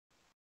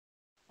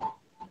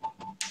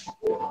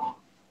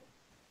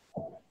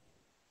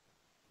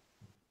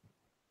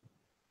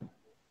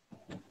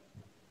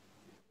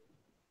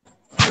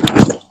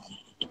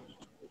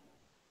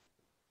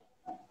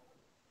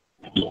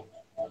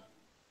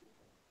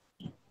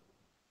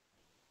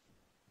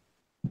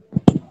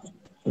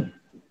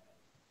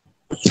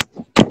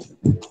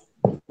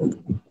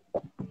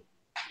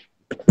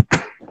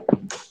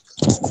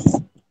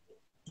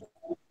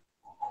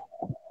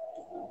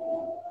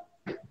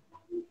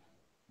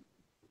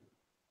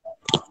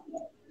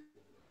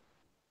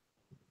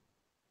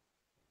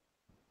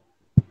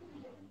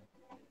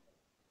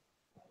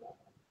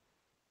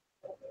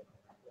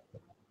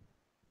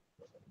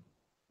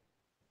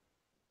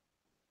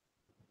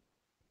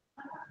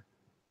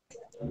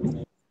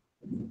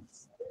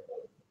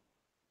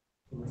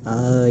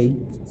Hi.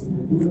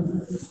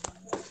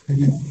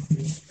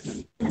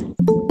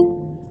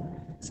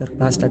 Sir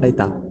class start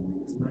ಆಯ್ತಾ?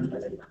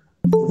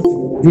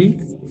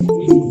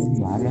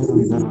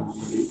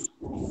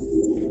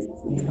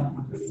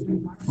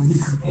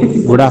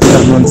 Good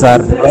afternoon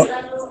sir.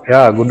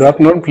 Yeah, good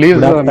afternoon. Please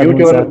Good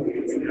afternoon, sir.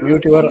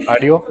 mute your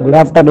audio Good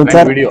afternoon, and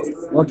sir. video.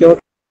 Okay, okay.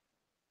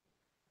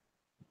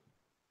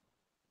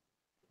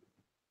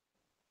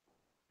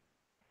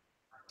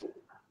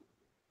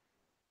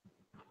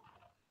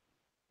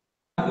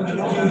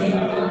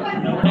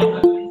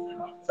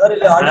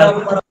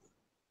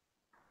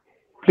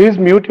 Please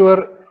mute your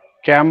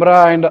camera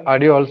and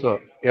audio also.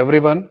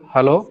 Everyone,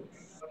 hello.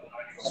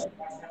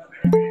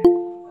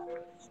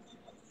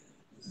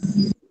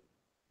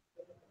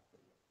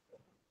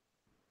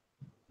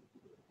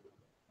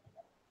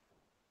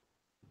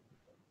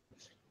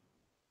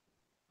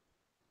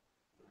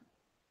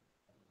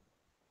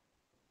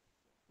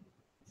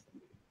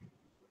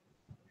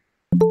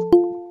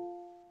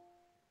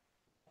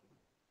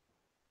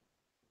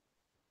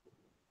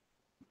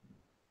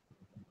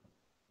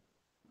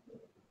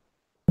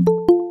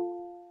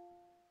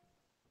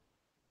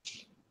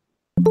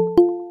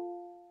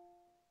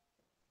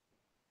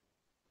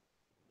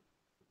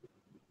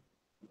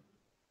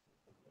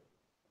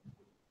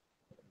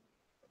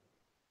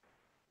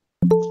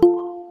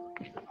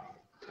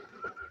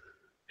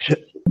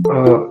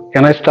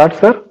 Can I start,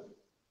 sir?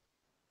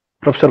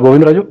 Professor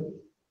Govind Raju?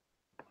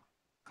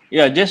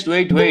 Yeah, just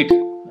wait.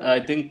 I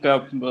think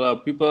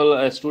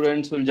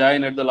students will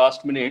join at the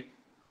last minute.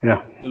 Yeah.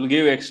 We'll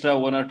give extra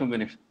 1 or 2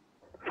 minutes.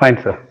 Fine,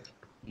 sir.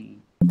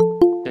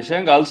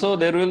 Shashank, also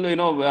there will,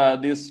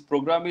 this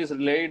program is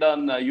relayed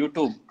on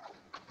YouTube.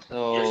 So,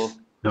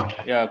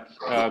 yeah,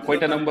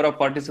 quite a number of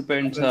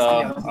participants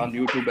on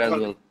YouTube as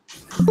well.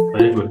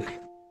 Very good.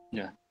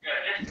 Yeah.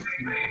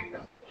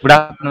 Good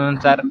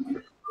afternoon, sir.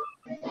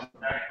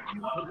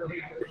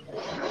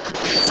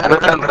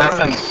 Good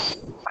afternoon.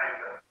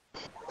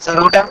 Sir,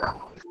 good afternoon.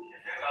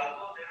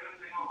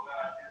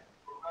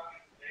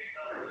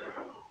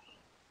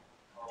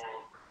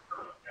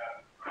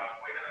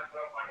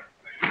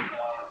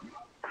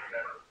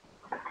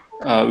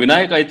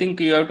 Vinayak, I think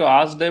you have to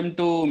ask them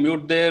to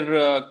mute their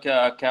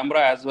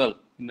camera as well,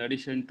 in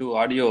addition to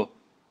audio.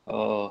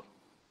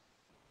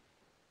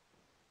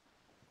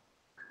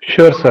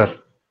 Sure, sir.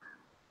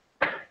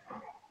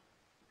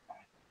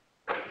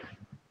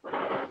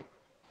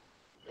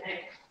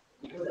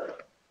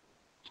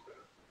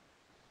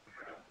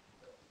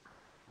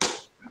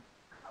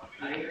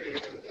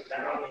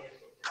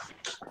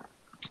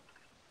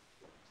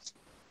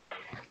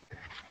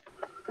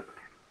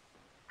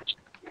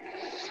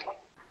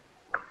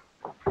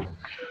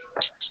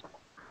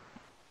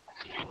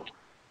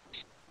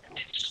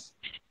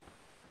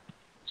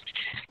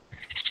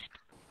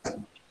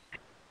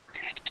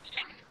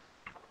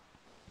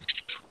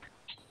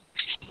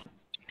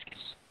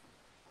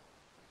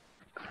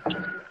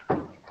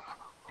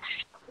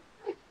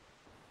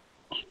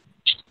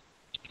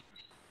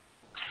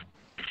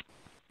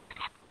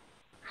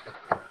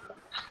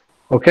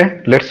 Okay,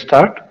 let's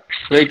start.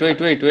 Wait.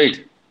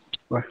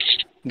 What?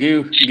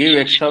 Give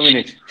extra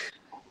minute.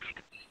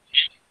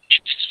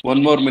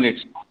 1 more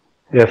minute.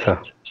 Yes,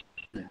 sir.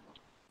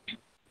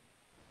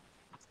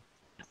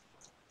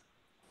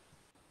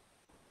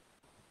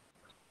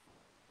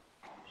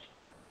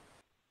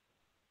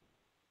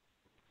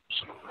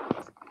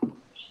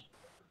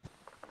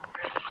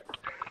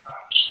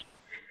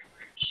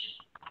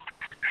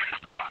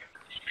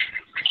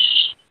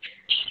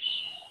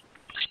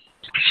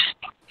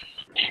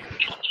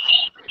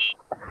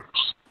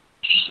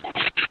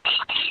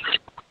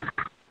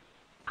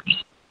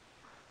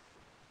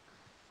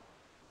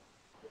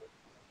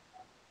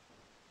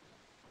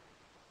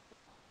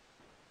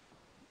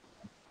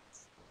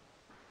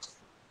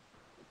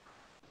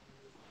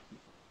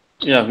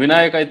 Yeah,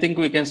 Vinayak, I think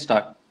we can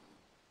start.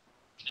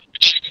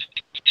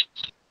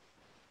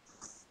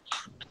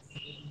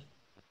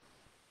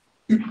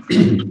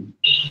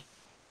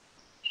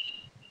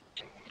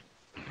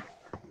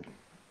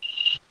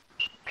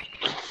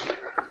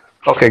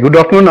 Okay, good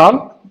afternoon all.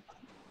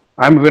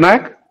 I'm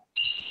Vinayak.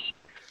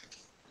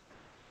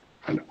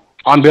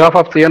 On behalf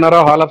of CNR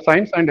Hall of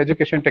Science and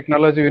Education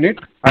Technology Unit,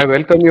 I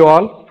welcome you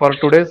all for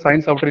today's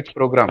Science Outreach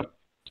program.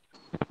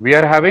 We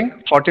are having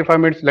 45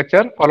 minutes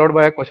lecture followed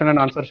by a question and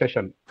answer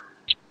session.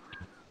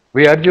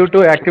 We urge you to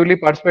actively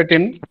participate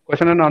in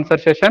question and answer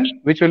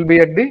session, which will be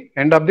at the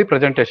end of the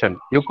presentation.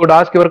 You could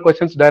ask your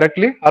questions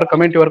directly or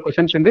comment your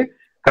questions in the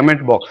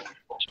comment box.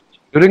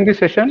 During this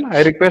session,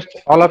 I request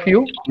all of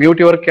you mute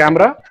your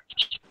camera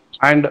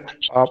and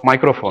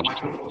microphone.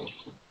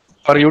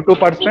 For YouTube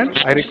participants,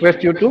 I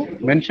request you to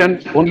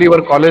mention only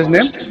your college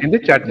name in the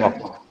chat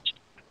box.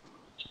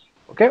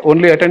 Okay,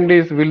 only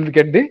attendees will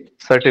get the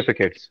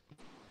certificates.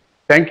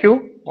 Thank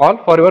you all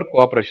for your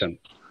cooperation.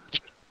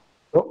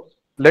 So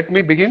let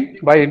me begin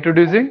by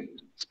introducing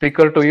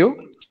speaker to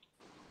you.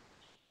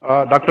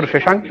 Dr.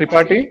 Shashank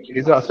Tripathi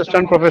is an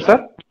assistant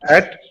professor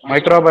at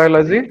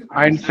Microbiology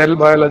and Cell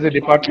Biology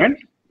Department,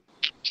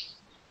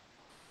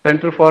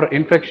 Center for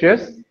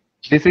Infectious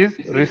Disease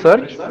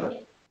Research,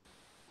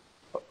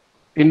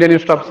 Indian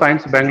Institute of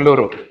Science,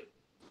 Bangalore.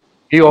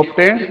 He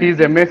obtained his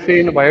MSc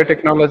in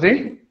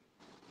Biotechnology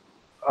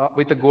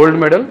with a gold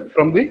medal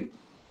from the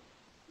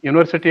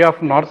University of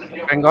North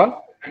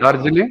Bengal,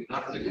 Darjeeling,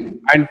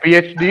 and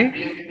PhD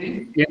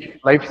in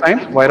Life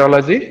Science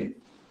Virology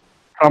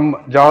from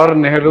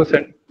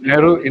Jawaharlal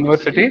Nehru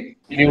University,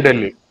 New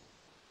Delhi.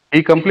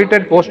 He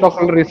completed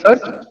postdoctoral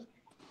research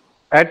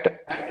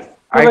at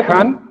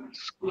Icahn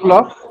School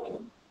of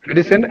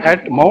Medicine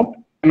at Mount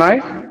Sinai,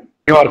 New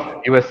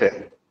York,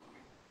 USA.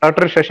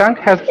 Dr. Shashank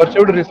has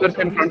pursued research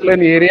in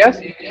frontline areas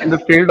in the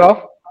field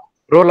of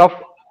role of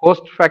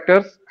host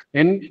factors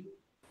in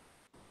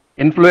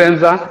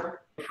influenza,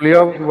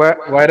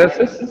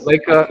 viruses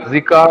like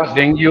Zika,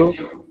 dengue,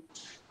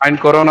 and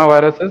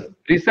coronaviruses.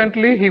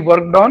 Recently, he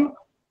worked on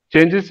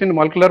changes in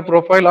molecular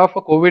profile of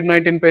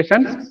COVID-19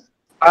 patients,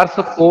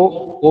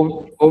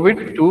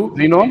 SARS-CoV-2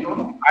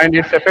 genome, and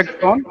its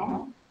effects on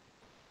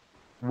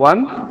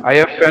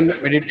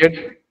IFN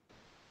mediated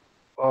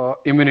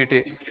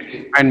immunity,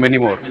 and many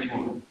more.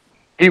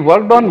 He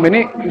worked on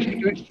many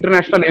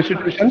international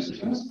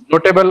institutions.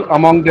 Notable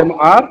among them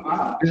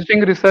are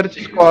Visiting Research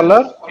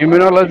Scholar,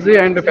 Immunology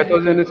and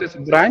Pathogenesis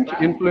Branch,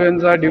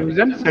 Influenza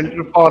Division,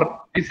 Center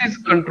for Disease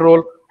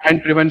Control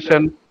and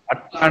Prevention,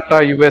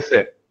 Atlanta,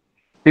 USA.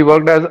 He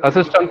worked as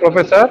Assistant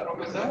Professor,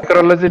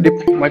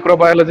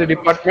 Microbiology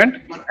Department,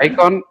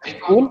 Icahn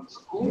School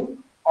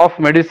of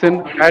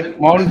Medicine at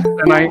Mount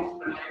Sinai,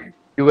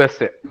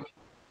 USA.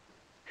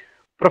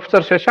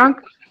 Professor Shashank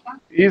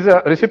is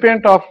a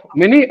recipient of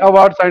many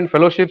awards and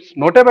fellowships.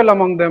 Notable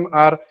among them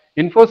are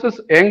Infosys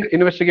Young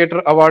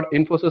Investigator Award,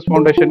 Infosys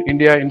Foundation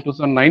India in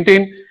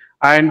 2019,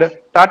 and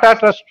Tata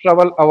Trust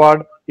Travel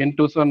Award in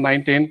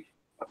 2019.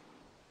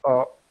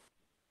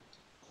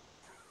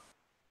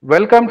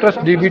 Welcome Trust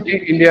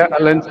DBT India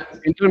Alliance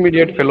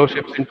Intermediate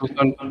Fellowships in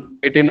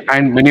 2018,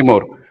 and many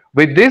more.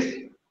 With this,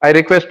 I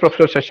request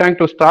Professor Shashank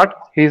to start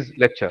his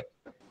lecture.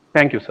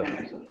 Thank you, sir.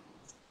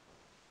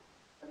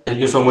 Thank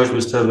you so much,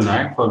 Mr.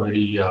 Vinayak, for a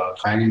very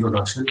kind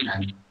introduction,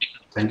 and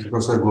thank you,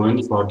 Professor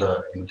Govind, for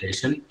the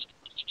invitation.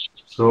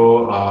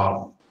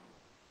 So,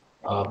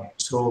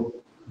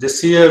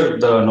 this year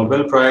the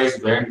Nobel Prize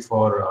went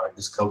for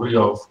discovery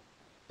of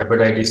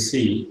hepatitis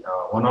C.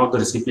 One of the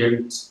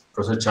recipients,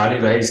 Professor Charlie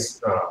Rice,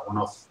 one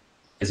of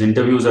his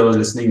interviews I was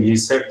listening, he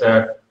said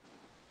that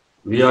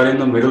we are in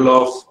the middle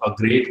of a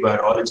great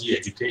virology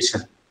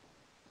education.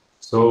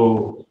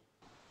 So,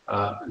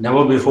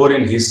 never before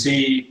in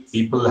history,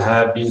 people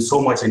have been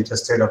so much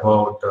interested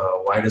about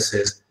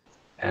viruses.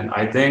 And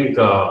I think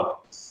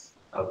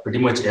pretty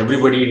much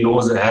everybody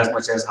knows as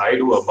much as I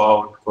do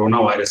about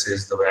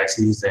coronaviruses, the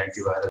vaccines, the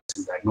antivirus,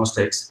 and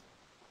diagnostics,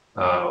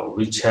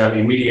 which have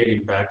immediate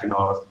impact in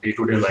our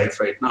day-to-day life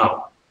right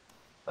now.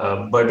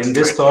 But in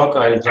this talk,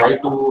 I'll try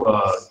to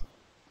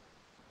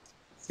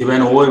give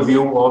an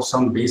overview of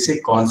some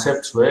basic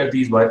concepts where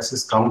these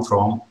viruses come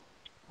from.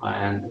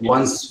 And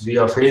once we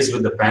are faced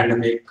with the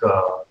pandemic,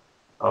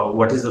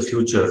 what is the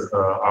future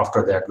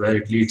after that, where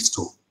it leads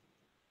to?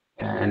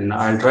 And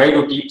I'll try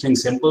to keep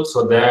things simple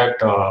so that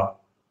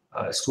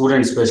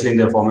students, especially in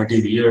their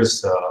formative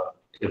years,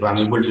 if I'm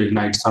able to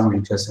ignite some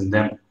interest in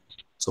them,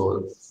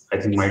 so I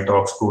think my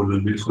talk score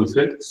will be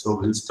fulfilled. So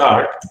we'll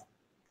start.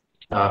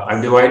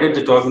 I've divided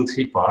the talk in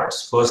three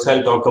parts. First,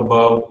 I'll talk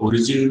about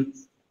origin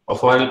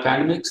of viral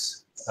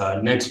pandemics.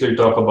 Next, we'll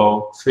talk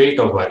about fate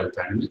of viral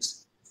pandemics.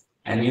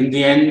 And in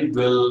the end,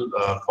 we'll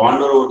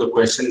ponder over the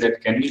question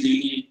that can we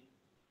really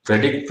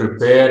predict,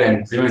 prepare,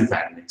 and prevent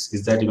pandemics?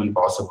 Is that even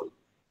possible?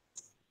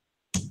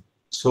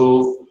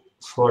 So,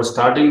 for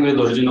starting with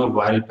origin of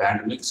viral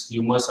pandemics,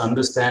 you must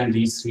understand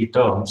these three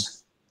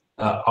terms: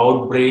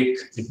 outbreak,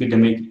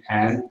 epidemic,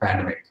 and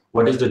pandemic.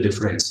 What is the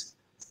difference?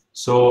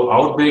 So,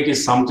 outbreak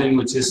is something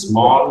which is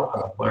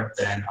small, but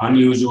an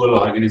unusual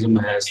organism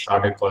has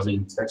started causing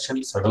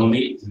infection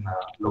suddenly in a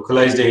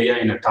localized area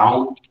in a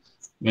town.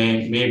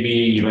 Maybe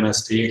even a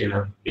state in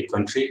a big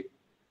country.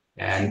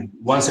 And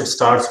once it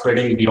starts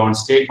spreading beyond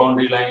state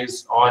boundary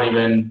lines or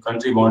even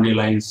country boundary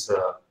lines,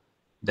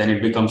 then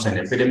it becomes an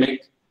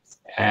epidemic.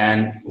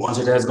 And once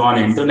it has gone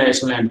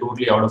international and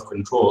totally out of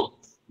control,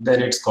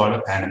 then it's called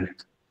a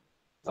pandemic.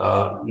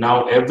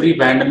 Now, every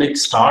pandemic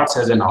starts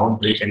as an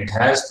outbreak and it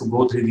has to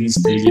go through these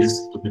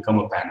stages to become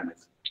a pandemic.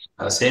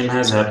 Same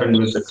has happened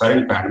with the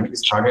current pandemic. It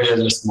started as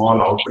a small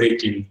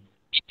outbreak in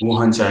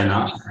Wuhan,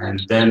 China, and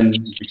then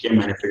it became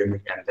an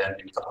epidemic, and then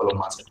in a couple of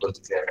months it was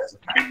declared as a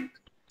pandemic.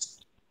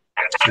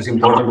 So it's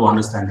important to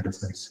understand the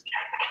difference.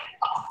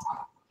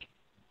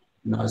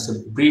 Now, it's a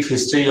brief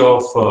history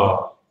of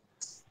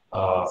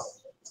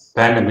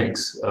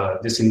pandemics.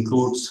 This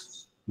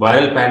includes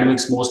viral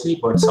pandemics mostly,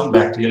 but some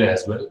bacterial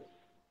as well.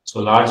 So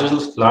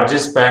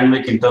largest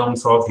pandemic in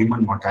terms of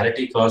human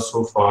mortality caused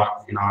so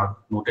far in our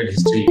noted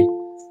history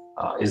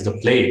is the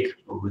plague,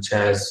 which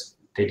has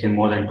taken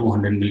more than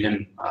 200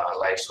 million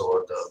lives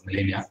over the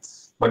millennia.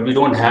 But we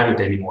don't have it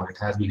anymore. It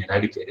has been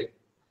eradicated.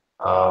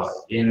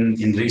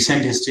 In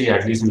recent history,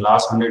 at least in the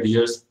last 100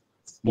 years,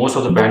 most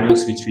of the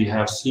pandemics which we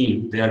have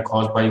seen, they are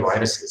caused by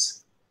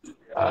viruses.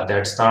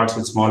 That starts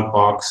with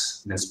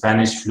smallpox, then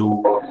Spanish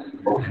flu,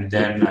 and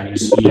then you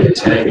see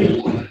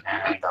HIV,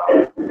 and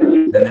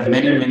then there are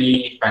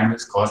many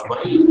pandemics caused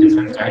by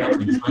different kind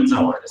of influenza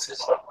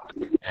viruses.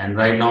 And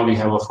right now we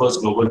have a first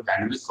global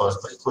pandemic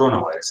caused by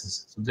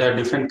coronaviruses. So there are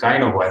different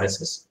kind of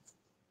viruses.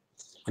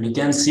 And you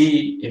can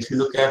see, if you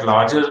look at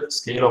larger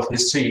scale of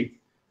history,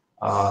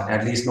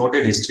 at least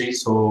noted history,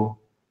 so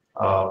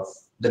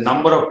the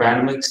number of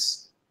pandemics,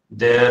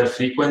 their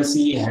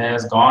frequency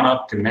has gone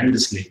up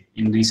tremendously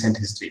in recent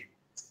history.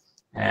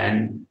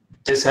 And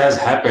this has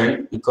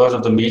happened because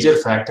of the major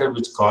factor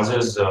which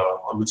causes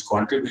or which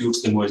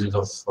contributes to the emergence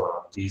of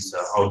these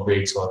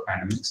outbreaks or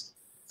pandemics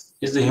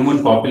is the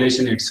human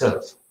population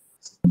itself.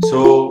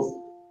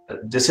 So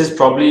this is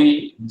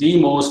probably the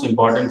most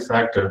important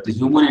factor, the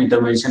human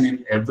intervention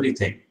in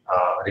everything,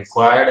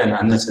 required and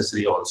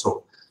unnecessary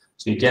also.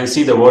 So you can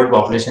see the world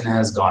population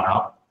has gone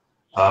up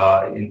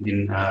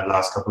in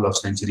last couple of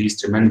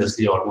centuries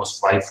tremendously, almost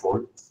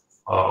fivefold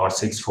or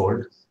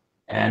sixfold.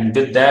 And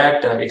with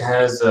that, it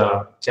has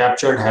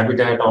captured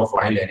habitat of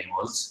wild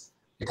animals.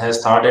 It has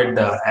started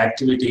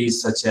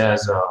activities such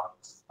as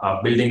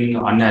building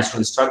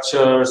unnatural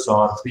structures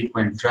or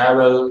frequent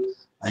travel,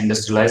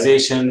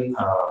 industrialization,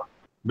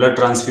 blood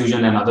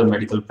transfusion, and other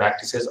medical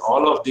practices.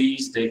 All of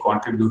these, they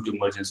contribute to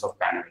emergence of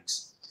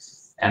pandemics.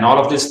 And all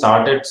of this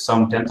started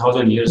some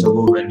 10,000 years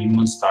ago when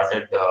humans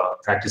started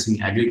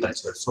practicing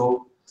agriculture.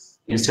 So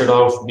instead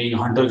of being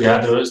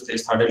hunter-gatherers, they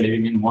started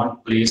living in one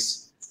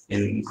place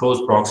in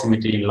close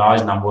proximity in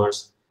large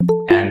numbers,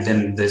 and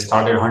then they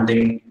started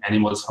hunting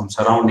animals from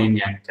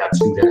surrounding and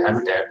capturing their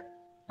habitat.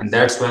 And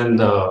that's when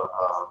the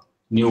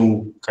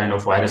new kind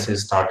of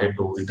viruses started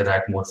to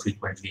interact more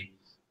frequently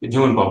with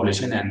human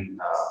population, and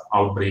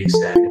outbreaks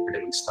and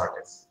epidemics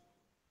started.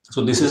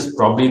 So this is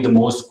probably the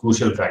most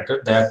crucial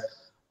factor, that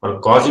for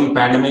causing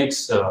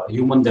pandemics,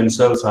 humans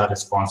themselves are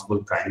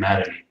responsible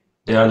primarily.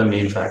 They are the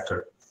main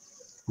factor.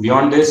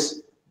 Beyond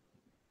this,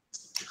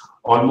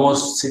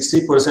 almost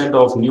 60%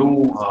 of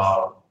new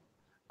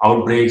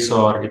outbreaks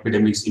or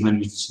epidemics, even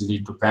which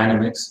lead to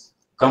pandemics,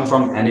 come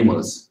from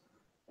animals.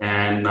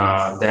 And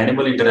the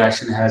animal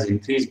interaction has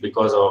increased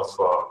because of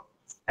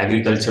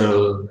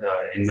agricultural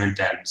invent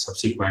and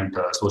subsequent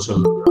social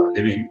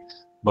living.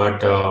 But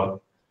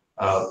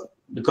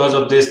because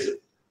of this,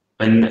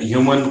 when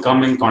humans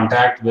come in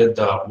contact with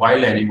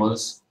wild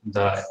animals,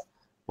 the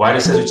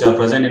viruses which are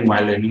present in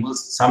wild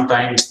animals,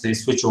 sometimes they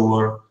switch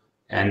over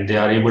and they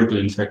are able to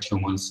infect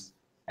humans.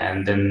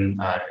 And then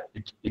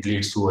it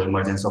leads to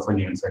emergence of a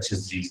new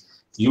infectious disease.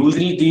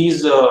 Usually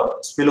these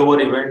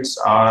spillover events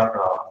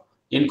are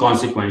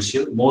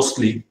inconsequential,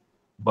 mostly,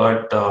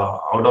 but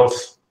out of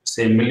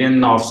say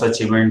million of such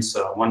events,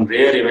 one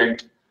rare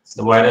event,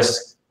 the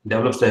virus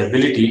develops the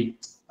ability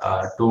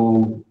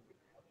to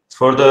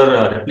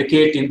further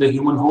replicate in the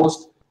human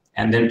host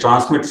and then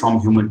transmit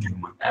from human to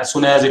human. As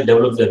soon as it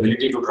develops the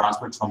ability to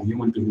transmit from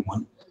human to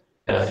human,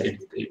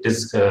 it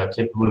is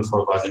capable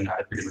for causing an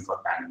epidemic or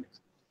pandemic.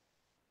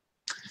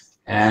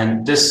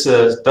 And this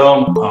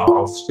term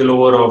of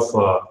spillover of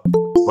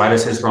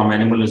viruses from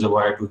animal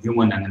reservoir to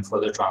human and then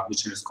further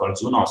transmission is called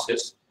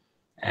zoonosis.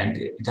 And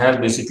it has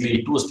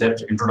basically two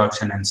steps: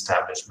 introduction and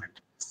establishment.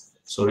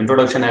 So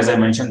introduction, as I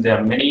mentioned, there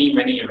are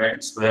many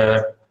events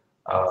where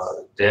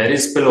there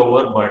is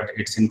spillover, but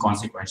it's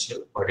inconsequential,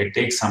 but it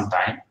takes some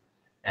time.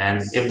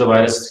 And if the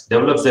virus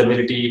develops the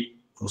ability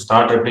to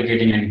start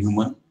replicating in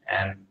human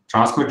and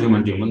transmit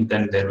human to human,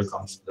 then there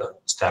becomes the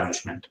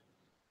establishment.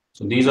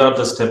 So these are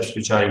the steps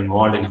which are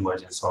involved in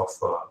emergence of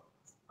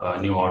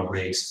new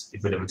outbreaks,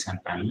 epidemics, and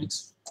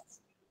pandemics.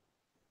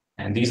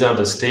 And these are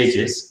the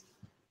stages.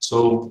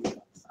 So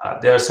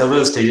there are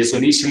several stages. So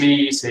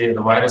initially, say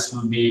the virus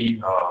will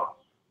be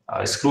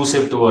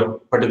exclusive to a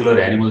particular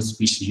animal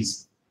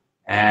species.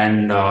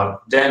 And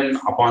then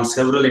upon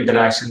several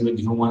interactions with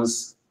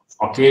humans,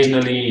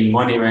 occasionally in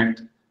one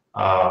event,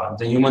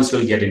 the humans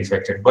will get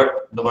infected,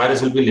 but the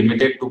virus will be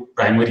limited to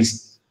primary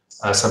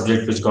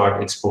subject which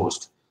got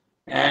exposed.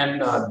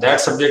 And that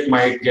subject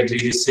might get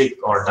really sick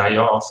or die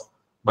off,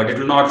 but it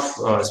will not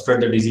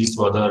spread the disease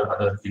to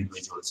other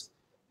individuals.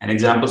 And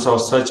examples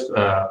of such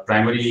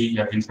primary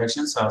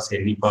infections are, say,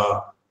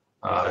 Nipah,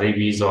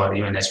 rabies, or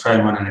even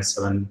H5N1 and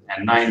H7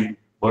 and 9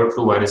 bird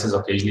flu viruses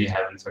occasionally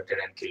have infected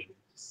and killed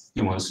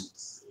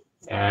humans.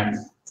 And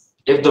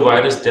if the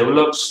virus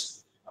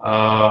develops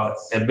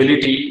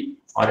ability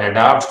or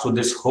adapts to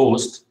this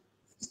host,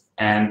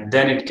 and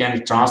then it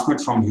can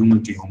transmit from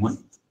human to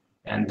human.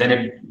 and then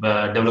it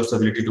develops the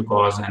ability to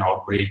cause an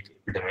outbreak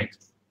epidemic.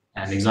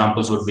 And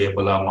examples would be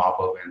Ebola,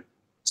 Marburg, and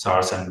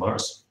SARS and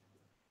MERS.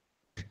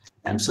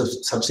 And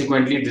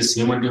subsequently, this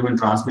human-to-human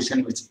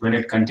transmission, which when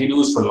it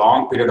continues for a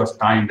long period of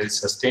time, there is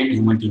sustained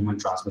human-to-human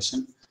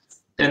transmission.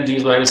 Then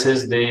these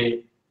viruses,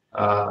 they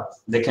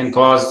can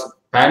cause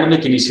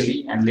pandemic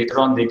initially, and later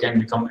on they can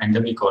become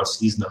endemic or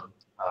seasonal,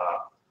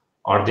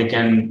 or they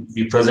can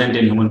be present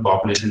in human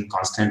population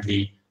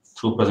constantly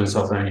through presence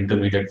of an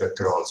intermediate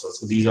vector also.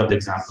 So these are the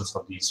examples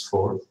of these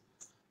four.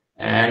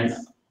 And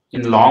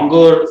in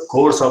longer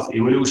course of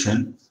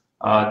evolution,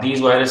 these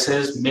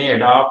viruses may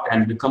adapt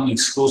and become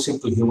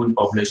exclusive to human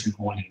population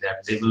only. That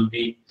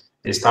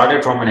they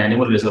started from an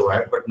animal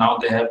reservoir, but now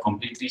they have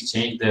completely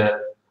changed their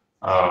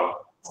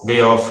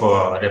way of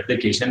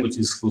replication, which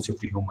is exclusive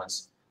to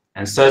humans.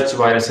 And such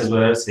viruses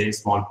were, say,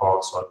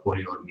 smallpox or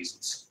polio or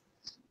measles.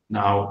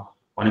 Now,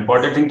 one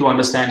important thing to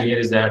understand here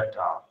is that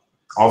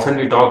often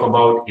we talk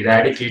about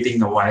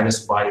eradicating a virus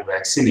by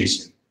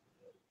vaccination.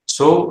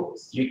 So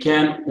you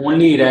can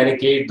only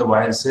eradicate the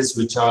viruses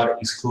which are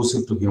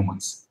exclusive to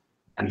humans.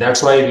 And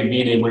that's why we've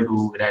been able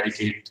to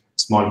eradicate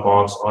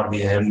smallpox, or we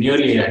have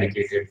nearly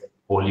eradicated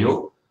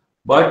polio.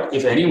 But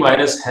if any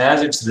virus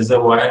has its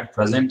reservoir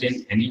present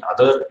in any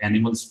other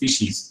animal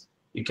species,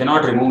 you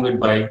cannot remove it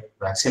by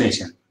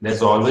vaccination.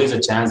 There's always a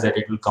chance that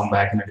it will come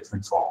back in a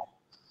different form.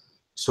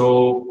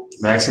 So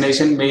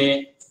vaccination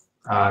may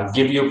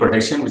give you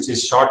protection which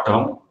is short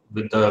term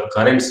with the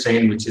current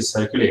strain which is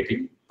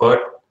circulating,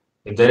 but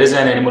if there is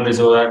an animal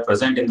reservoir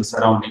present in the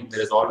surrounding,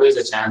 there is always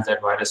a chance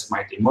that virus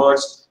might emerge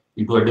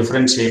into a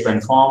different shape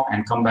and form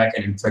and come back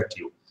and infect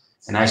you.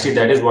 And actually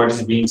that is what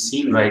is being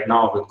seen right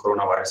now with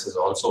coronaviruses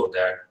also,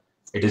 that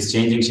it is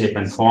changing shape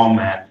and form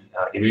and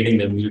evading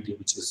the immunity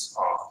which is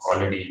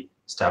already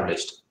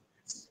established.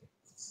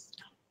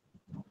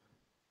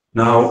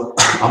 Now,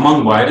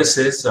 among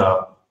viruses,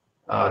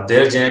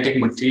 their genetic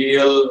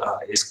material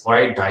is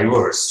quite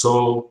diverse.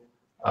 So,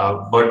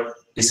 but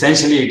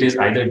essentially it is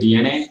either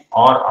DNA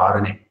or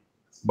RNA.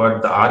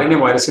 But the RNA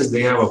viruses,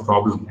 they have a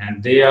problem,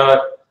 and they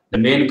are the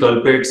main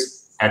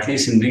culprits, at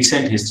least in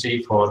recent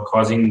history, for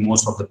causing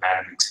most of the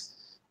pandemics.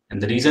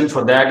 And the reason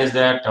for that is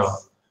that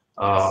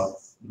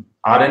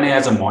RNA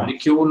as a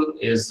molecule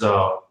is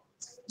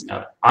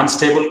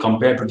unstable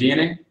compared to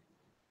DNA.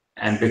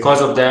 And because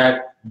of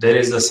that, there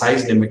is a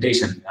size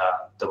limitation.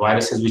 The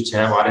viruses which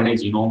have RNA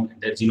genome,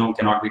 their genome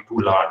cannot be too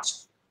large.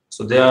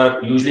 So they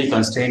are usually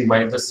constrained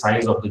by the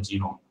size of the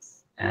genome.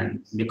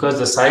 And because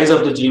the size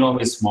of the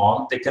genome is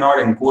small, they cannot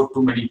encode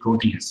too many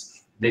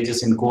proteins. They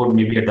just encode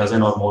maybe a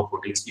dozen or more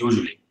proteins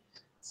usually.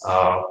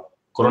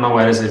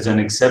 Coronavirus is an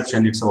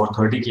exception. It's about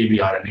 30 kb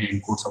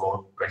RNA, encodes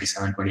about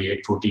 27,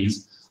 28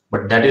 proteins.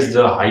 But that is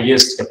the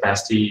highest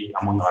capacity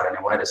among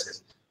RNA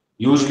viruses.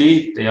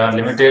 Usually they are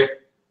limited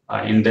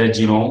in their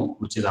genome,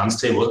 which is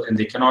unstable, and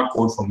they cannot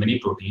code for many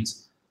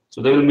proteins.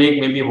 So they will make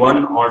maybe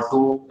one or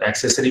two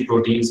accessory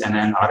proteins and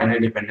an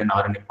RNA-dependent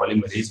RNA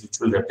polymerase,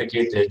 which will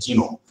replicate their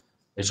genome,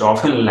 which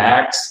often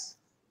lacks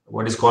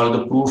what is called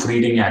the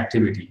proofreading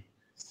activity.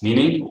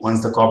 Meaning,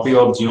 once the copy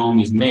of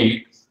genome is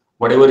made,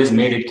 whatever is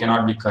made, it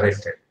cannot be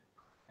corrected.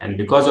 And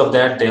because of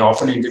that, they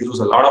often introduce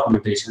a lot of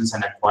mutations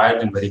and acquire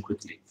them very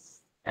quickly.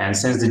 And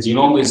since the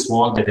genome is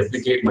small, they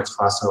replicate much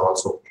faster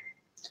also.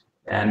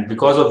 And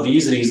because of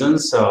these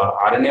reasons,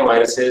 RNA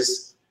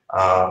viruses,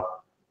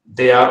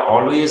 they are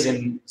always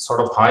in sort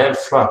of higher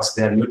flux.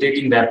 They are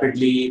mutating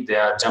rapidly. They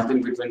are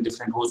jumping between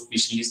different host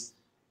species,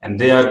 and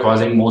they are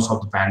causing most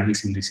of the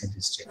pandemics in recent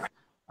history.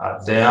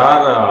 There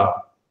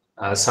are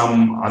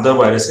some other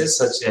viruses,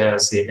 such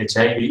as say,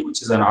 HIV,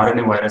 which is an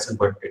RNA virus,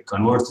 but it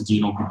converts the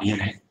genome to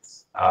DNA.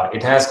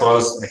 It has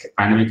caused like a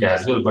pandemic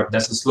as well, but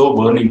that's a slow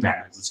burning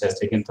pandemic, which has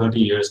taken 30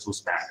 years to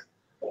span.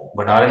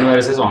 But RNA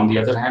viruses, on the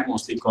other hand,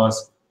 mostly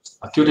cause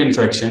acute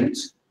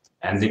infections,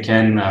 and they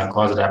can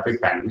cause rapid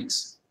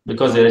pandemics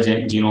because their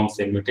genomes,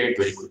 they mutate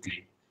very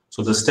quickly.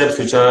 So the steps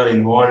which are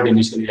involved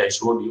initially, I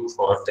showed you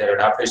for their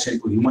adaptation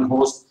to human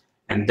host,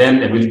 and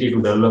then ability to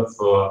develop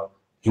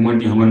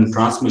human-to-human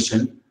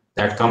transmission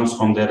that comes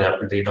from their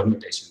rapid rate of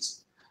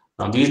mutations.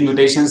 Now these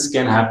mutations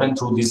can happen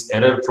through this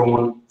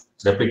error-prone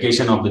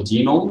replication of the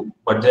genome,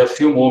 but there are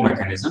few more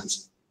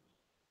mechanisms.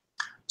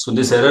 So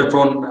this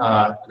error-prone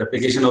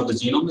replication of the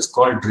genome is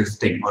called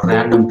drifting or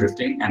random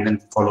drifting, and then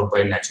followed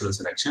by natural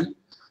selection.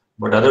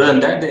 But other than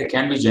that, there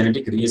can be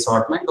genetic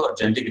reassortment or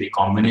genetic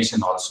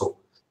recombination also.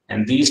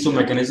 And these two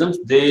mechanisms,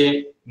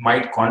 they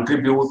might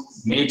contribute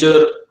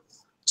major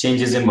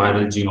changes in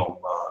viral genome.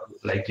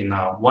 Like in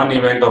one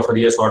event of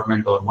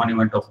reassortment or one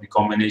event of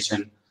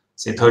recombination,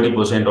 say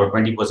 30% or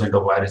 20%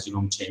 of virus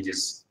genome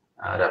changes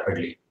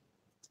rapidly.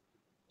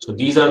 So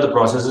these are the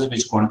processes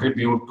which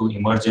contribute to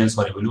emergence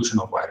or evolution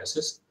of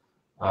viruses,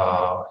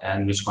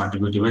 and which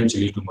contribute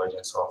eventually to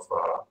emergence of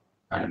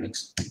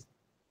pandemics.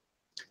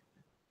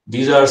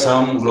 These are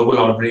some global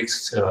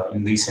outbreaks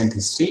in recent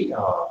history.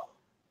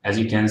 As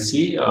you can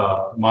see,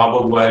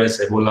 Marburg virus,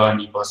 Ebola,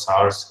 Nipah,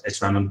 SARS,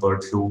 H1N1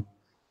 bird flu.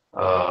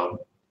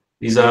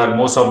 These are,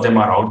 most of them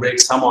are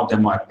outbreaks. Some of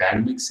them are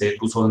pandemics. Say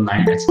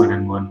 2009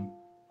 H1N1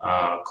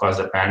 caused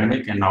a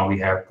pandemic, and now we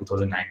have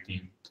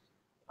 2019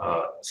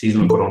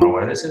 seasonal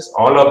coronaviruses.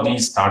 All of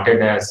these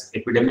started as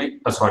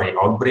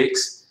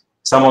outbreaks.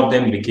 Some of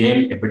them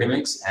became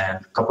epidemics,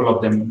 and a couple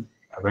of them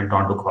went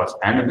on to cause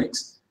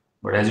pandemics.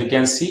 But as you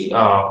can see,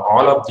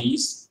 all of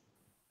these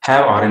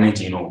have RNA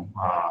genome.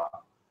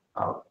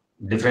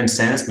 Different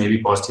sense, maybe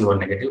positive or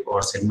negative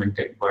or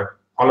segmented, but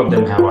all of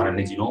them have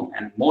RNA genome,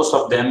 and most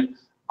of them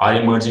are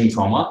emerging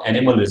from an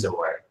animal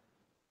reservoir.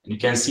 And you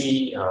can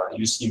see,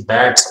 you see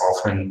bats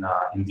often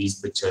in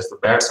these pictures. The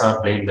bats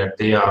are blamed that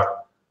they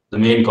are the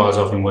main cause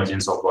of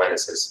emergence of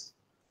viruses.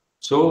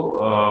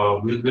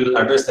 So we'll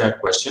address that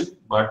question,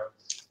 but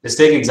let's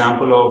take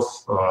example of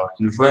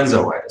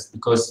influenza virus,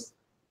 because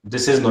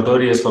this is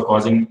notorious for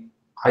causing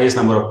highest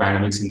number of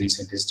pandemics in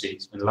recent history.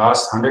 In the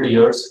last 100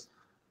 years,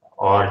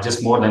 or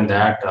just more than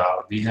that,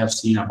 we have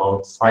seen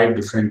about 5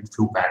 different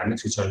flu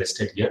pandemics, which are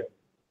listed here.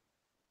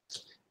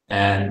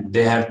 And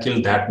they have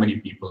killed that many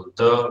people.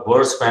 The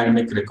worst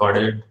pandemic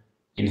recorded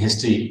in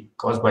history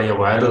caused by a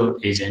viral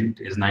agent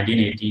is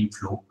 1918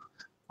 flu,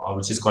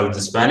 which is called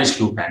the Spanish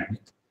flu pandemic.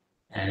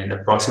 And it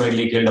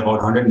approximately killed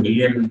about 100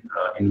 million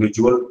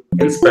individuals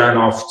in span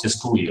of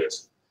just 2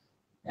 years.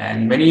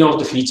 And many of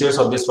the features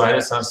of this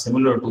virus are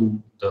similar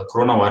to the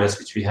coronavirus,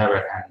 which we have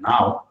at hand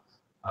now,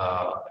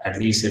 at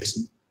least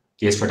its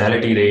case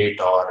fatality rate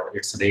or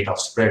its rate of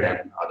spread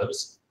and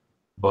others.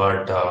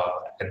 But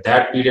at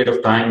that period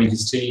of time in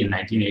history, in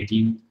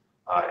 1918,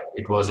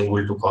 it was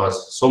able to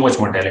cause so much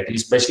mortality,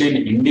 especially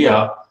in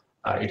India.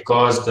 It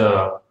caused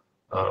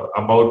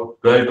about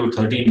 12 to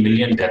 13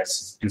 million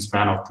deaths in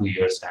span of 2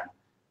 years. And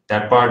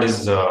that part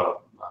is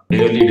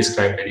barely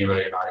described anywhere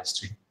in our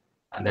history.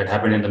 And that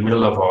happened in the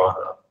middle of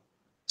our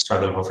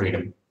struggle for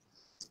freedom.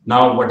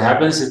 Now, what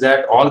happens is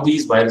that all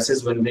these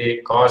viruses, when they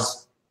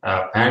cause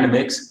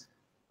pandemics,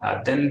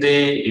 then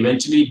they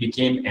eventually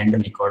became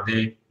endemic, or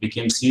they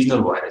became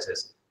seasonal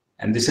viruses.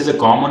 And this is a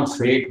common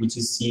fate which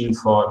is seen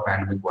for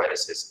pandemic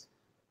viruses.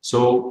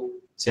 So,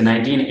 say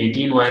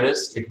 1918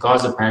 virus, it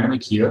caused a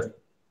pandemic here,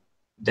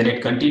 then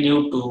it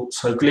continued to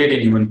circulate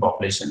in human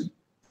population,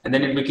 and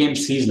then it became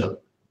seasonal.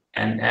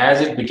 And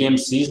as it became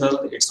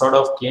seasonal, it sort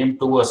of came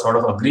to a sort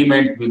of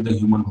agreement with the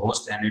human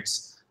host, and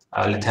its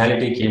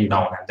lethality came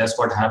down. And that's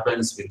what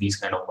happens with these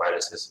kind of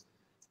viruses.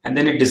 And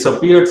then it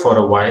disappeared for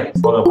a while,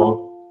 for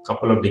about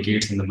couple of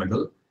decades in the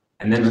middle,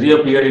 and then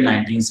reappeared in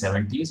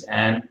 1970s,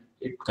 and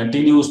it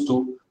continues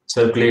to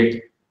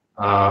circulate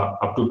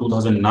up to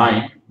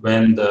 2009,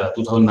 when the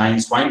 2009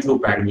 swine flu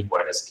pandemic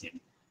virus came.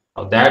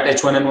 Now that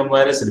H1N1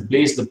 virus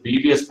replaced the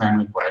previous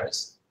pandemic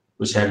virus,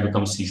 which had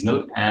become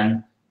seasonal,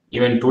 and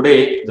even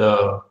today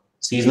the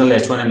seasonal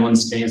H1N1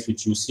 strains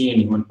which you see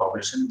in human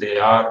population, they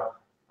are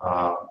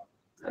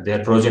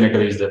their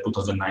progenitor is the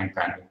 2009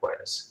 pandemic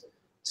virus.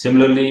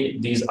 Similarly,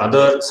 these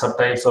other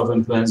subtypes of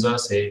influenza,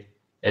 say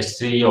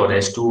H3 or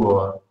H2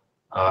 or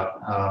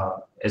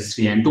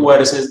H3N2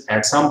 viruses,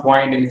 at some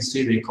point in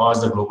history they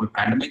caused a global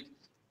pandemic,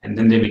 and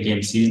then they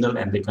became seasonal,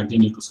 and they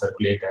continue to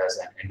circulate as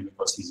an endemic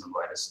or seasonal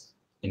virus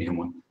in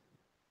human.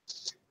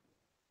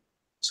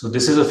 So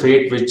this is a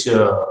fate which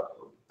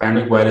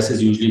pandemic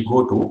viruses usually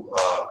go to.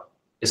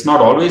 It's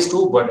not always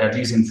true, but at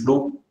least in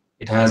flu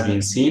it has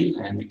been seen,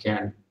 and we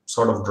can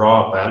sort of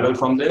draw a parallel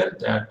from there,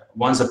 that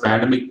once a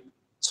pandemic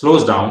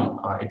slows down,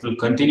 it will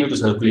continue to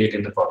circulate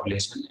in the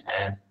population,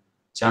 and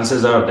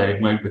chances are that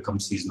it might become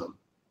seasonal.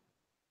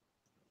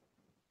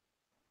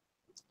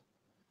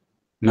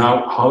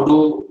 Now, how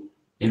do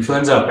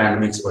influenza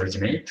pandemics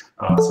originate?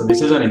 So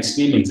this is an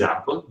extreme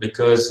example,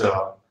 because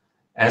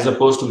as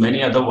opposed to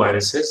many other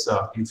viruses,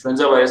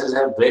 influenza viruses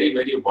have very,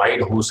 very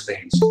wide host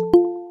range.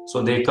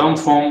 So they come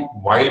from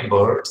wild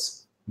birds,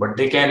 but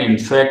they can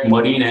infect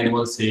marine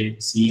animals, say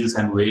seals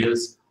and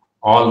whales,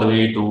 all the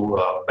way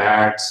to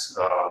bats,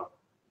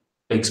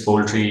 pigs,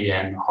 poultry,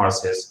 and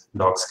horses,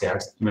 dogs,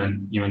 cats,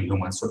 even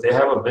humans. So they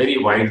have a very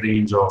wide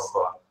range of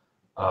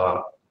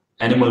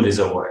animal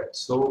reservoirs.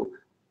 So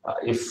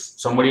if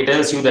somebody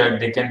tells you that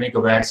they can make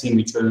a vaccine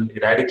which will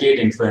eradicate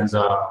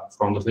influenza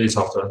from the face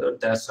of the earth,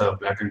 that's a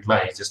blatant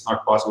lie. It's just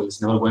not possible.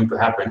 It's never going to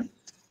happen.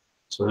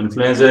 So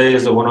influenza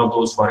is one of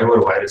those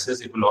forever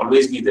viruses. It will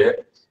always be there.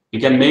 You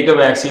can make a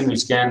vaccine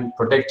which can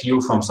protect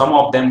you from some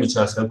of them which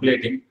are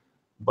circulating,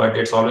 but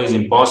it's always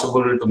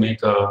impossible to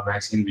make a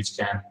vaccine which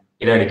can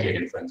eradicate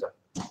influenza.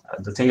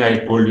 The thing I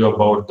told you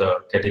about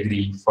the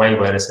category 5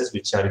 viruses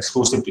which are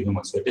exclusive to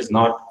humans. So it is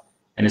not,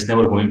 and it's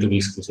never going to be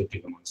exclusive to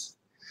humans.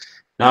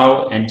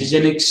 Now,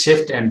 antigenic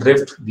shift and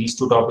drift, these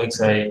two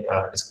topics I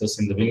discussed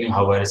in the beginning,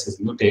 how viruses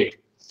mutate.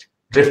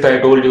 Drift, I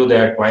told you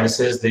that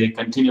viruses, they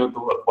continue to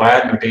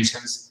acquire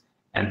mutations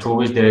and through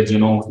which their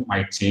genome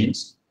might change.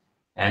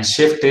 And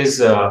shift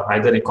is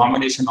either a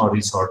combination or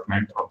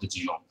resortment of the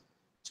genome.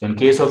 So in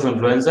case of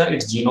influenza,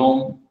 its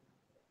genome,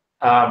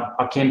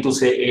 akin to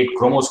say 8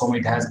 chromosomes,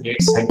 it has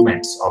 8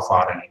 segments of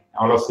RNA,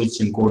 all of which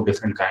encode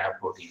different kind of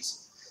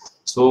proteins.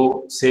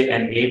 So say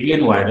an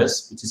avian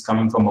virus, which is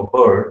coming from a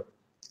bird,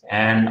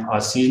 and a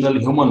seasonal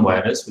human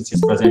virus, which is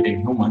present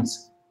in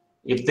humans,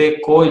 if they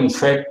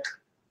co-infect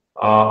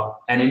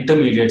an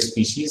intermediate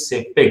species,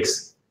 say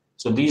pigs.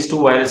 So these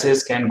two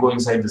viruses can go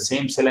inside the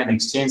same cell and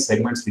exchange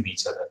segments with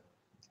each other.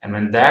 And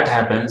when that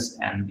happens,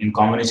 and in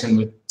combination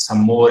with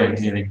some more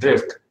antigenic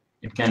drift,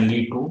 it can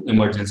lead to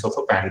emergence of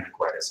a pandemic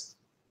virus.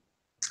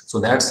 So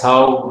that's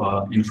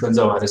how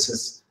influenza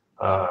viruses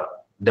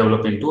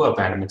develop into a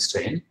pandemic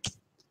strain.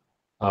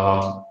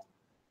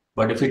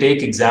 But if we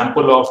take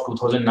example of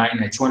 2009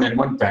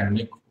 H1N1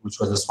 pandemic, which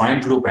was a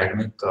swine flu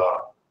pandemic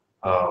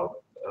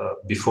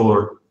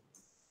before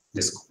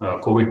this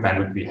COVID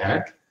pandemic we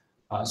had,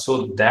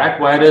 so that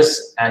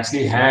virus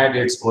actually had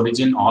its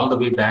origin all the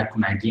way back to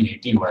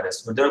 1918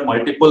 virus. But there are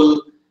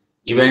multiple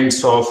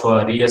events of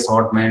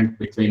reassortment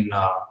between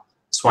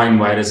swine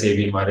virus,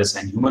 avian virus,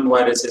 and human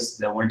viruses.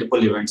 There are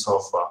multiple events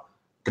of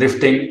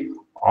drifting.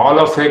 All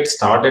of it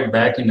started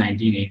back in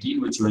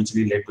 1918, which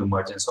eventually led to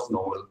emergence of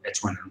novel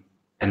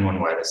H1N1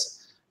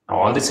 virus. Now,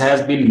 all this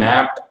has been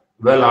mapped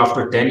well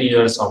after 10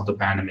 years of the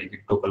pandemic. It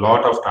took a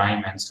lot of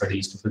time and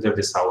studies to figure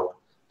this out,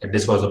 that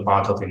this was a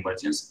path of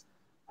emergence.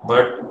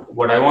 But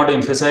what I want to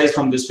emphasize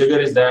from this figure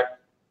is that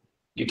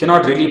you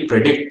cannot really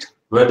predict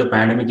where the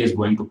pandemic is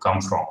going to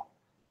come from.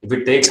 If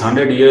it takes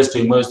 100 years to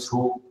emerge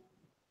through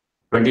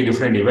 20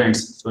 different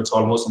events, so it's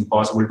almost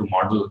impossible to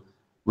model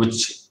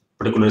which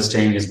particular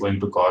strain is going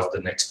to cause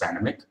the next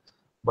pandemic.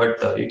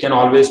 But you can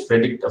always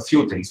predict a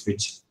few things,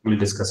 which we'll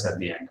discuss at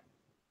the end.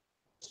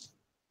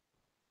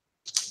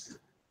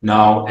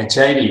 Now,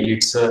 HIV,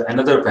 it's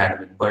another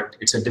pandemic, but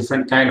it's a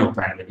different kind of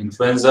pandemic.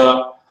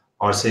 Influenza,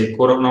 or say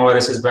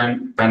coronavirus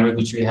pandemic,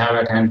 which we have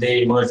at hand,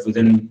 they emerge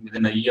within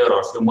a year or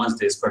a few months,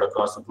 they spread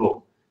across the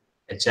globe.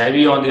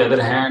 HIV, on the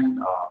other hand,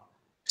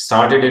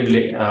 started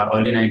in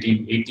early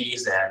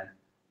 1980s, and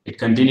it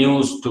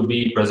continues to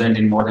be present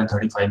in more than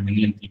 35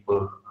 million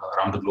people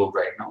around the globe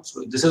right now.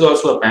 So this is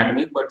also a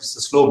pandemic, but it's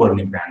a slow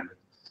burning pandemic.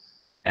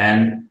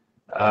 And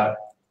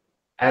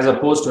as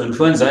opposed to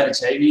influenza,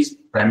 HIVs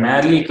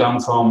primarily come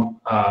from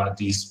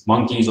these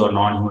monkeys or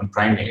non-human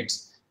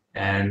primates.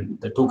 And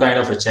the two kinds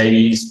of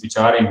HIVs, which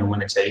are in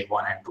human, HIV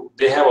 1 and 2,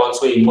 they have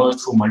also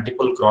emerged through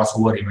multiple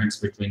crossover events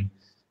between,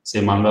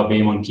 say, manga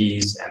bay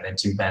monkeys and then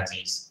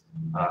chimpanzees.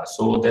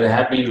 So there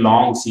have been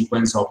long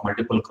sequence of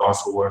multiple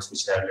crossovers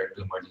which have led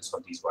to emergence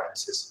of these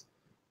viruses.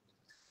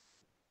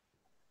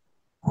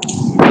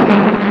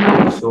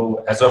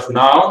 So as of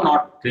now,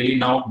 not really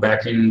now,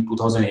 back in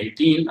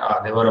 2018,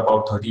 there were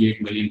about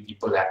 38 million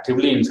people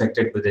actively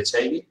infected with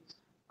HIV.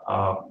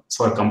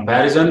 For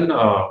comparison,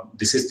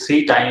 this is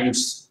 3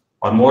 times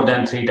or more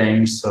than 3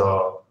 times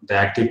the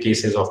active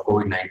cases of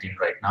COVID-19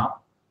 right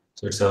now.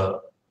 So it's a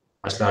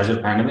much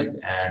larger pandemic,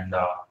 and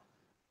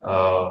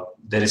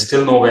there is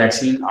still no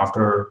vaccine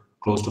after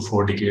close to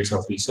 4 decades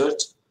of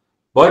research.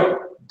 But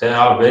there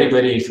are very,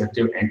 very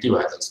effective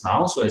antivirals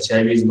now. So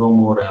HIV is no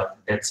more a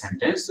death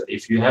sentence.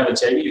 If you have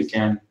HIV, you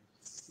can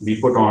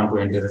be put on to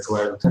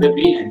antiretroviral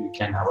therapy and you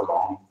can have a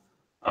long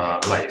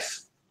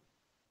life.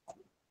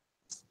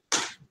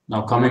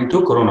 Now coming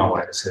to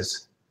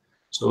coronaviruses.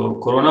 So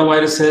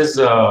coronaviruses,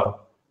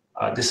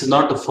 this is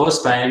not the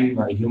first time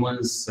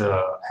humans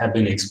have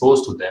been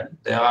exposed to them.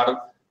 There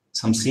are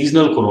some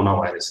seasonal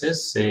coronaviruses,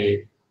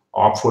 say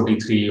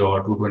OP43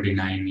 or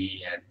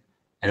 229E and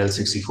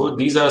NL64.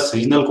 These are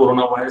seasonal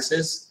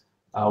coronaviruses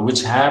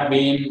which have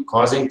been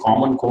causing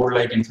common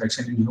cold-like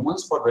infection in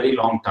humans for a very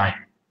long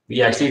time.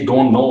 We actually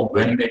don't know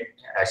when the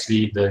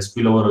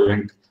spillover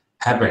event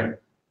happened,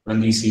 when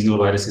these seasonal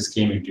viruses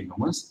came into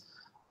humans.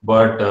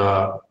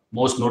 But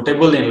most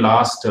notable in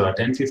last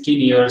 10, 15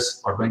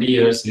 years or 20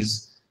 years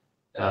is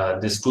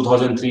this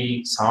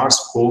 2003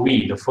 SARS-CoV,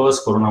 the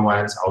first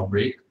coronavirus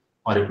outbreak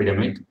or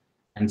epidemic,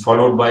 and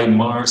followed by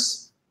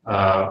MERS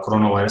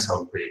coronavirus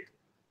outbreak.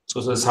 So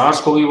the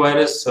SARS-CoV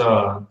virus,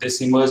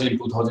 this emerged in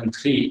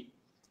 2003,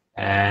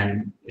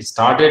 and it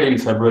started in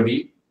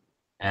February,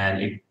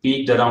 and it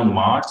peaked around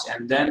March,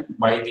 and then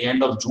by the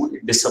end of June,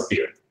 it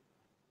disappeared.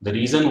 The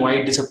reason why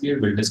it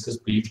disappeared, we'll discuss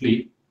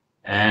briefly.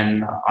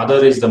 And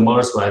other is the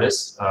MERS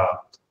virus.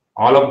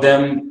 All of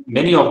them,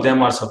 many of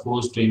them are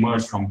supposed to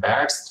emerge from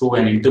bats through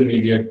an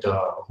intermediate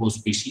host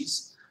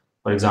species.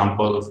 For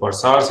example, for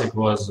SARS, it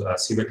was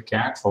civet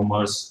cat. For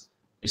MERS,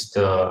 it's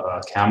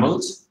the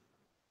camels.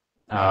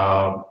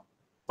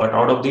 But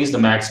out of these, the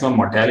maximum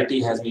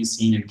mortality has been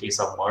seen in case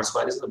of MERS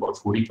virus, about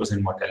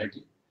 40%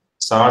 mortality.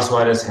 SARS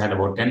virus had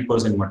about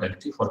 10%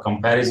 mortality. For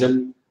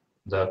comparison,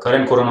 the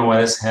current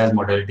coronavirus has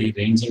mortality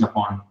ranging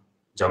upon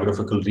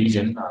geographical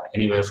region,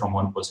 anywhere from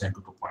 1%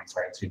 to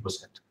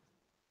 2.53%.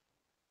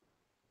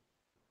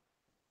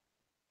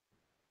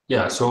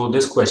 Yeah, so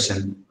this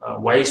question,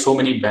 why so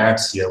many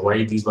bats here?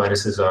 Why these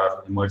viruses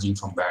are emerging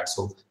from bats?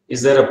 So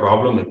is there a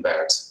problem with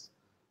bats?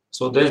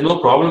 So there's no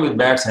problem with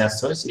bats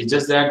as such. It's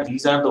just that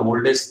these are the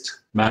oldest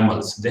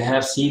mammals. They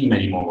have seen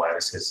many more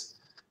viruses.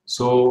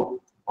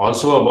 So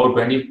also about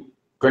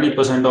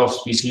 20% of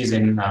species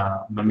in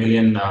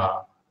mammalian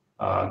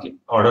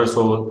order,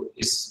 so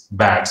is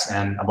bats,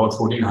 and about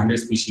 1400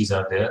 species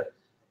are there,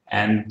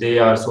 and they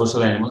are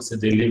social animals. So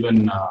they live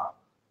in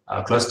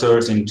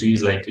clusters in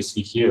trees like you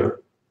see here,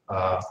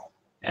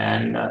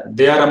 And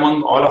they are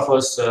among all of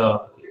us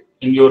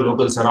in your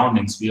local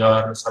surroundings. We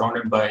are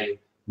surrounded by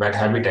bat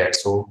habitat,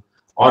 so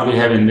or we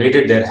have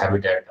invaded their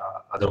habitat,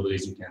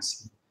 otherwise you can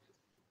see.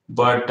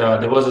 But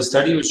there was a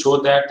study which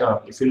showed that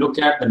if you look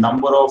at the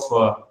number of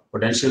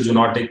potential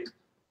zoonotic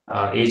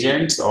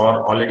agents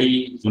or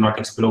already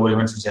zoonotic spillover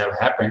events which have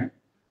happened,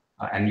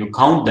 and you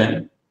count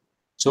them,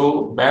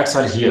 so bats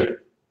are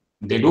here.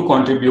 They do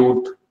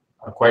contribute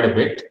quite a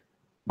bit,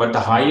 but the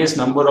highest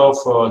number of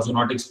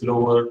zoonotic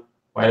spillover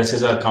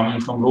viruses are coming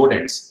from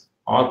rodents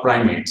or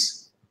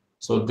primates.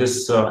 So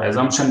this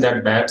assumption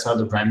that bats are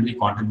the primary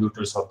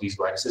contributors of these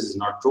viruses is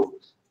not true.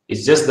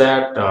 It's just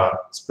that,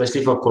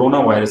 especially for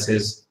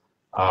coronaviruses,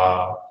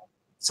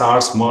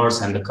 SARS,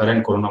 MERS, and the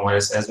current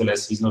coronavirus, as well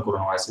as seasonal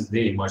coronaviruses,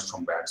 they emerged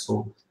from bats.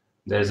 So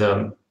there's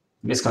a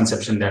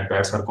misconception that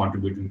bats are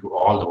contributing to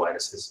all the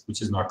viruses,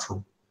 which is not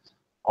true.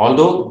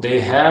 Although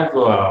they have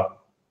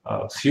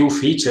a few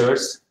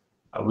features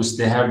which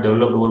they have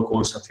developed over the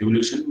course of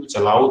evolution, which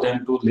allow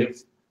them to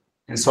live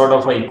in sort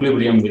of an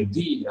equilibrium with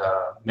the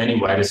many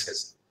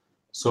viruses.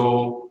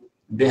 So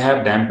they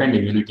have dampened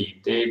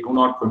immunity. They do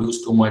not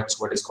produce too much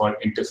what is called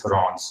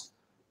interferons,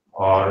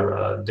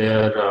 or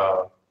their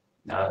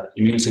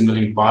immune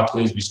signaling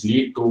pathways which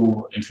lead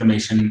to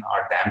inflammation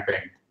are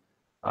dampened.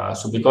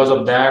 So because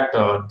of that,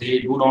 they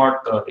do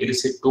not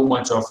elicit too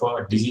much of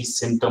a disease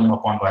symptom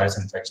upon virus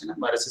infection, and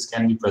viruses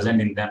can be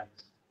present in them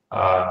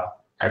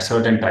at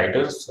certain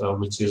titers,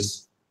 which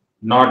is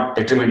not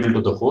detrimental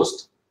to the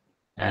host.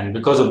 And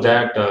because of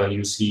that,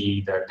 you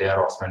see that they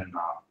are often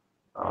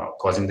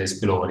causing the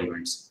spillover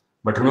events.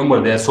 But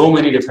remember, there are so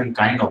many different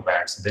kinds of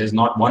bats. There is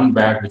not one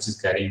bat which is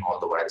carrying all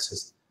the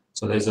viruses.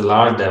 So there is a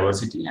large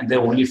diversity, and there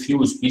are only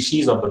few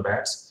species of the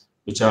bats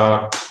which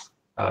are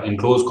in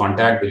close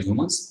contact with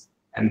humans,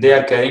 and they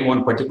are carrying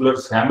one particular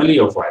family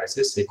of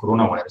viruses, say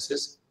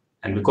coronaviruses.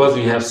 And because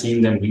we have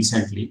seen them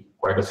recently,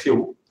 quite a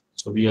few,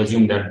 so we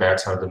assume that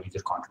bats are the major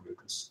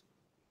contributors.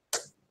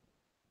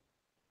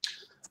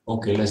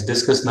 Okay, let's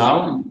discuss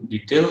now in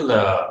detail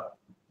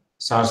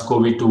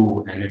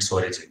SARS-CoV-2 and its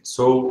origin.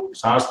 So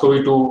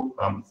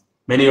SARS-CoV-2,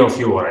 many of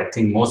you, or I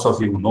think most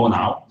of you know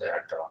now,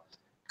 that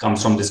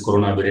comes from this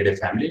coronavirus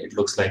family. It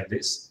looks like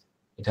this.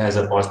 It has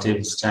a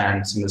positive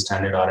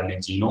single-stranded RNA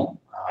genome.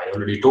 I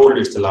already told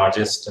it's the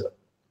largest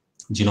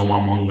genome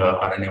among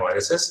RNA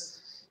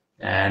viruses,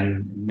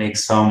 and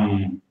makes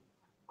some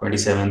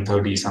 27,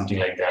 30, something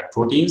like that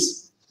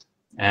proteins.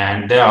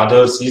 And there are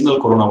other seasonal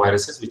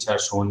coronaviruses which are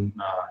shown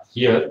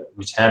here,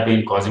 which have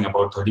been causing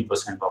about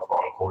 30% of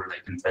all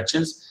cold-like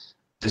infections.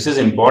 This is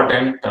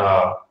important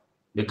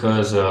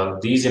because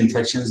these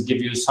infections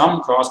give you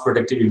some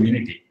cross-protective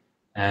immunity,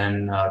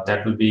 and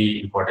that will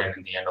be important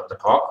in the end of the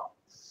talk.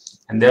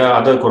 And there are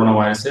other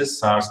coronaviruses,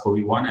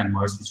 SARS-CoV-1 and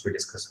MERS, which we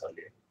discussed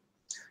earlier.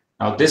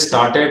 Now, this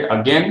started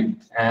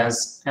again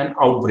as an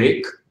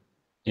outbreak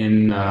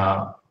in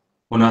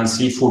Hunan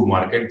seafood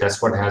market.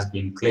 That's what has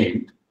been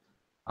claimed.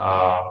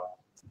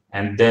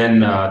 And then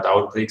the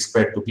outbreak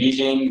spread to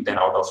Beijing, then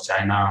out of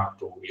China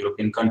to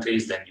European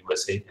countries, then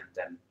USA, and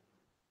then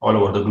all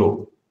over the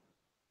globe.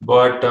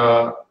 But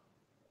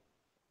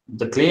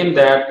the claim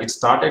that it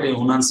started in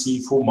Hunan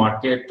seafood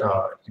market,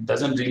 it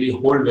doesn't really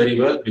hold very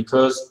well,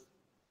 because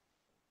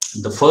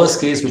the first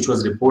case which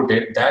was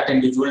reported, that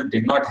individual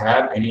did not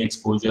have any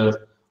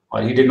exposure,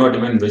 or he did not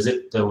even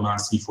visit the Hunan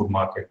seafood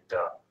market.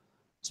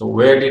 So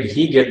where did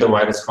he get the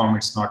virus from?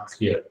 It's not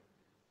clear.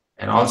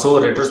 And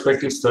also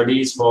retrospective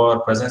studies for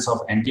presence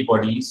of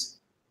antibodies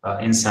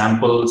in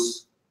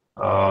samples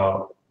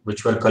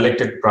which were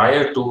collected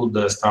prior to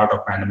the start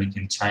of pandemic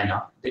in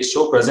China, they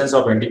show presence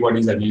of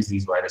antibodies against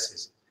these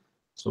viruses.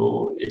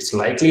 So it's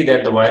likely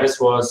that the virus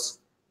was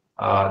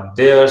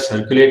there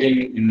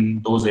circulating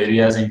in those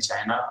areas in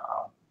China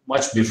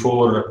much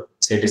before,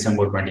 say,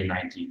 December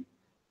 2019.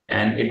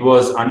 And it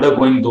was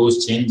undergoing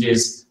those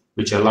changes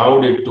which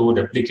allowed it to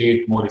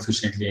replicate more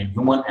efficiently in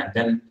human, and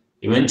then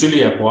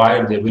eventually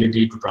acquired the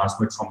ability to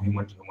transmit from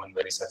human to human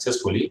very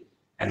successfully.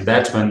 And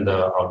that's when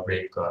the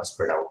outbreak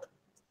spread out.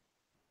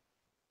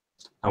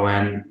 Now,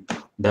 when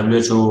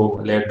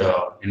WHO-led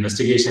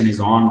investigation is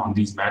on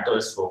these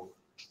matters, so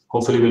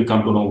hopefully we'll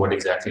come to know what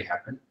exactly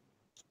happened.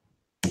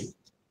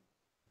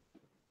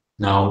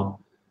 Now,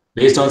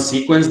 based on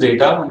sequence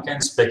data, one can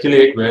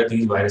speculate where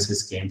these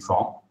viruses came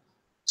from.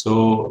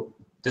 So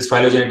this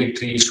phylogenetic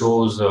tree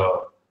shows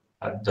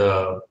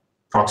the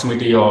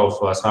proximity of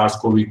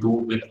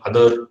SARS-CoV-2 with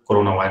other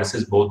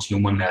coronaviruses, both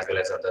human as well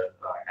as other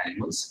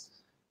animals.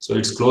 So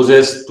it's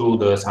closest to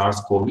the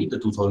SARS-CoV, the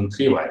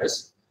 2003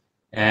 virus.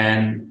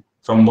 And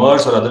from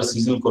MERS or other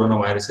seasonal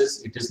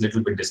coronaviruses, it is a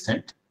little bit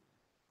distant.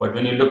 But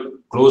when you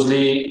look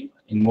closely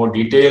in more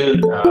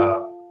detailed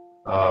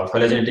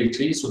phylogenetic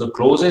tree, so the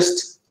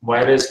closest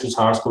virus to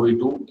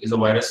SARS-CoV-2 is a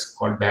virus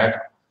called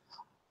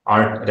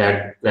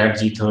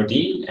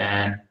RADG30,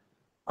 and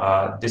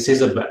this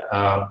is a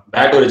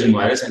bat origin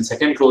virus, and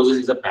second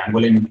closest is a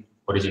pangolin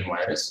origin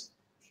virus.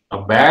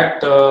 A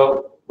bat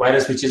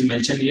virus which is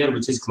mentioned here,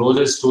 which is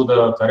closest to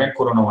the current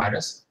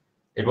coronavirus,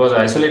 it was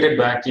isolated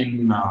back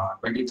in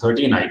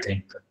 2013, I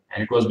think,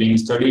 and it was being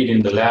studied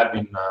in the lab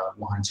in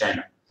Wuhan,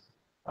 China.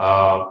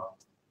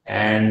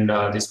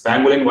 This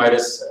pangolin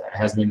virus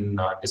has been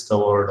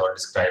discovered or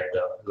described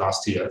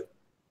last year.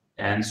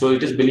 And so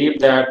it is believed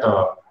that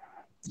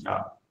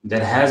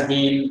there has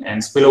been an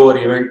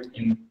spillover event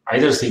in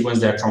either sequence,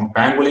 that from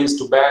pangolins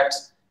to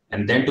bats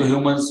and then to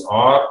humans,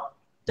 or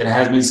there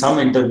has been some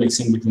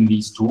intermixing between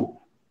these two,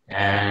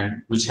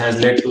 and which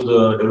has led to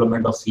the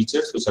development of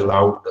features which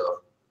allowed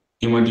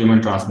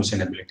human-to-human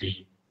transmission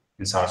ability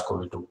in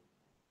SARS-CoV-2.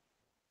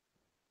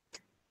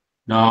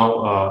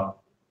 Now,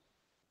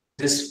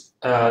 this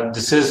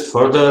is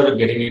further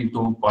getting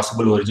into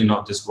possible origin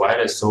of this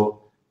virus. So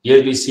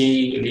here we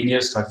see a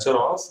linear structure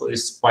of a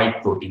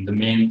spike protein, the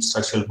main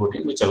structural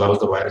protein which allows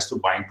the virus to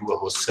bind to a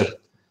host cell.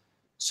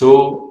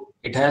 So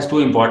it has two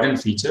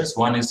important features.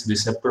 One is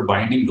receptor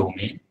binding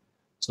domain.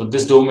 So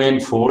this domain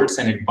folds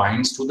and it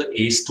binds to the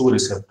ACE2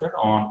 receptor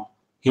on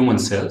human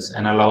cells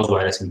and allows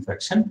virus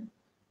infection.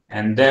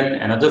 And then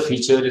another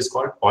feature is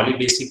called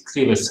polybasic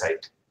cleavage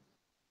site.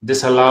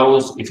 This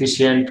allows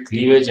efficient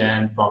cleavage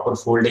and proper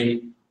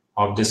folding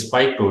of the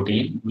spike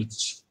protein,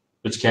 which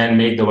can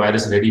make the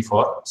virus ready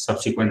for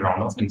subsequent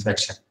round of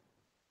infection.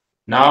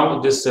 Now,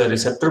 this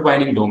receptor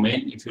binding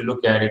domain, if you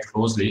look at it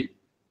closely,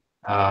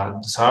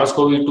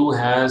 SARS-CoV-2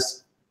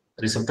 has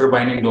receptor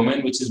binding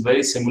domain which is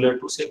very similar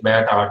to, say,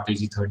 bat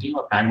RTG13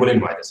 or pangolin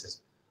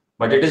viruses,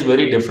 but it is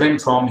very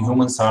different from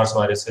human SARS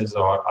viruses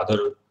or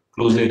other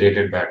closely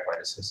related bat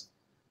viruses.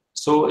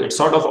 So it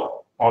sort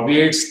of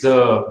obviates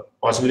the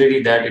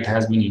possibility that it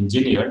has been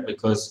engineered,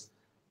 because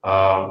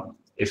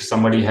if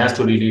somebody has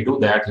to really do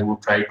that, he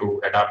would try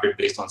to adapt it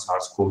based on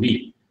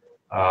SARS-CoV.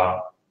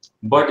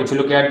 But if you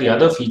look at the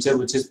other feature,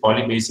 which is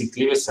polybasic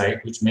cleavage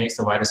site, which makes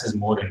the viruses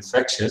more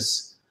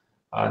infectious,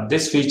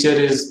 this feature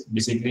is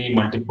basically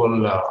multiple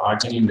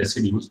arginine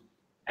residues,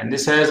 and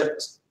this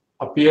has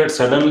appeared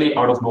suddenly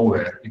out of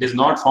nowhere. It is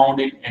not found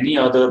in any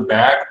other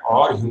bat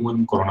or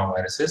human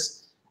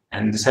coronaviruses,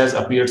 and this has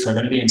appeared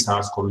suddenly in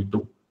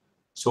SARS-CoV-2.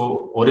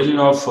 So origin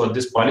of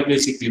this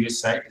polybasic cleavage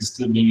site is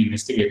still being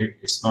investigated.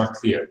 It's not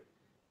clear.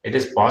 It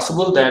is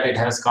possible that it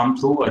has come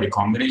through a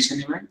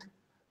recombination event,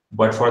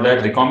 but for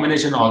that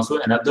recombination also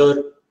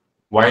another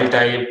wild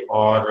type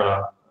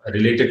or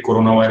related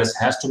coronavirus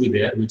has to be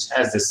there which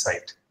has this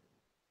site.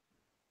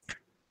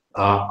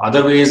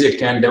 Other ways it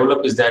can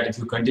develop is that if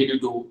you continue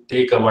to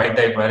take a wild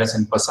type virus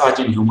and passage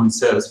in human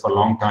cells for a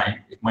long time,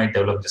 it might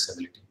develop this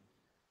ability.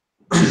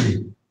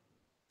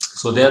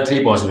 So there are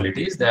three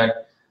possibilities: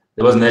 that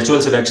there was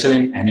natural selection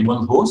in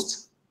animal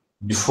hosts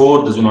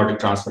before the zoonotic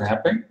transfer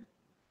happened,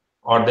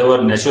 or there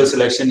were natural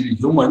selection in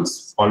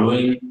humans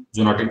following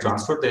zoonotic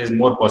transfer. There is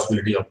more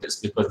possibility of this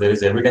because there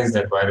is evidence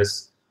that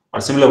virus or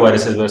similar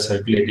viruses were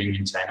circulating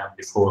in China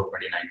before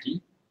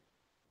 2019.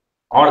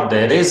 Or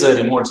there is a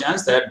remote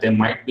chance that there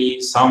might be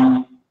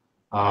some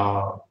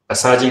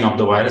passaging of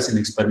the virus in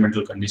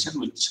experimental condition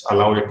which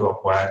allowed it to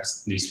acquire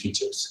these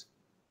features.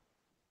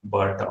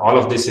 But all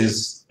of this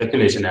is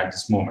speculation at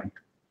this moment.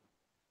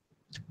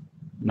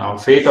 Now,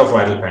 fate of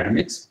viral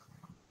pandemics.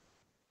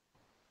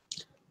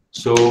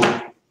 So,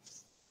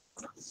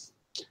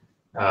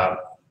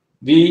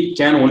 we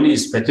can only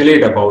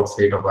speculate about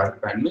fate of viral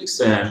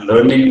pandemics and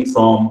learning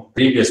from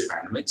previous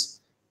pandemics.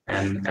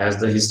 And as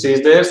the history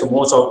is there, so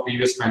most of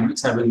previous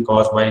pandemics have been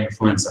caused by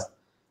influenza.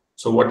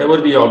 So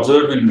whatever we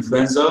observe in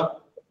influenza,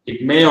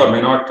 it may or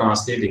may not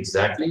translate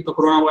exactly to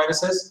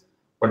coronaviruses,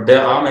 but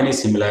there are many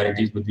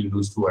similarities between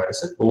those two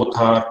viruses. Both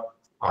are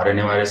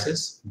RNA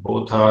viruses,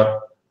 both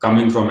are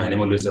coming from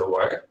animal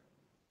reservoir,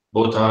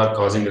 both are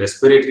causing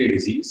respiratory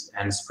disease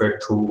and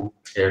spread through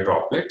air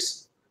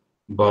droplets.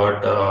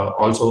 But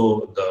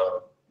also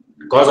the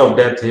cause of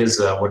death is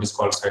what is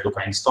called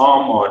cytokine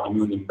storm or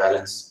immune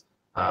imbalance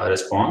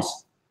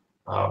response.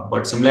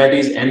 But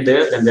similarities end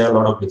there, then there are a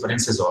lot of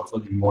differences also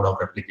in mode of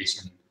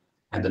replication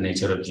and the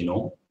nature of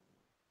genome.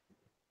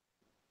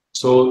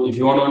 So if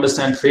you want to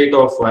understand fate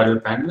of viral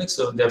pandemics,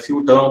 so there are a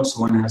few terms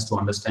one has to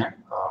understand.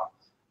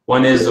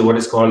 One is what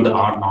is called the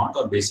R0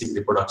 or basic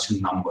reproduction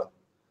number.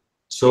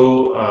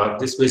 So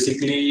this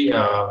basically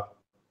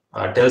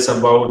tells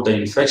about the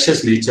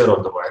infectious nature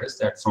of the virus,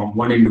 that from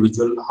one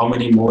individual, how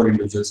many more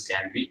individuals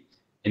can be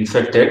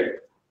infected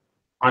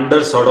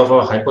under sort of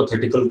a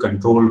hypothetical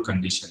control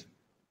condition.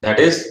 That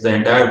is, the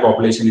entire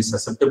population is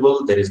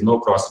susceptible, there is no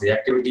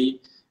cross-reactivity,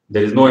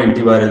 there is no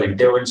antiviral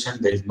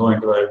intervention, there is no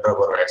antiviral drug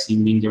or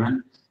vaccine being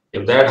given.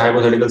 If that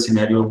hypothetical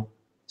scenario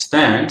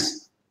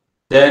stands,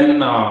 then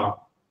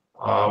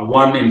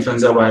one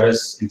influenza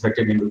virus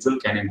infected individual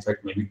can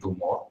infect maybe two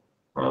more,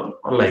 or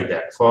like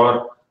that.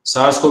 For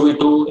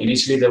SARS-CoV-2,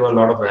 initially there were a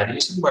lot of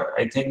variation, but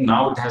I think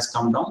now it has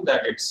come down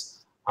that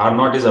its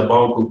R0 is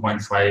about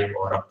 2.5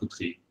 or up to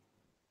 3.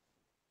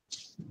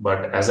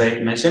 But as I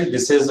mentioned,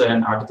 this is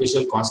an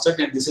artificial construct,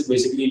 and this is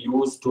basically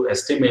used to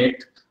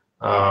estimate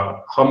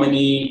how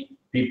many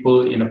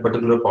people in a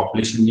particular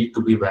population need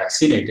to be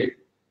vaccinated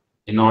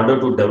in order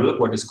to develop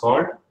what is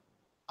called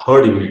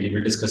herd immunity.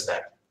 We'll discuss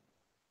that.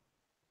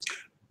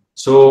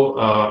 So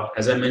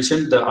as I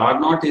mentioned, the R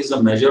naught is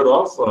a measure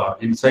of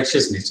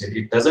infectious nature.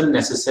 It doesn't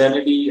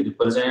necessarily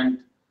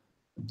represent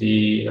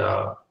the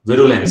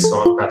virulence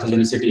or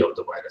pathogenicity of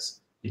the virus.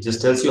 It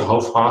just tells you how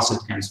fast it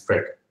can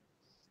spread.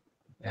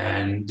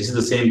 And this is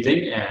the same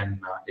thing, and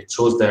it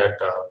shows that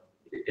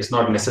it's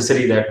not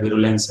necessary that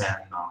virulence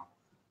and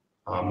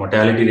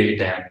mortality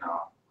rate and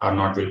R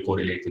naught will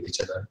correlate with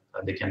each other.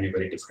 They can be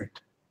very different.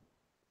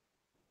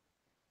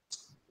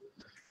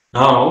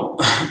 Now,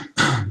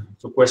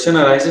 the question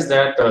arises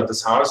that the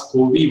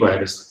SARS-CoV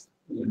virus,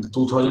 the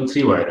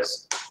 2003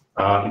 virus,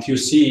 if you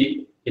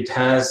see, it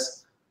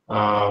has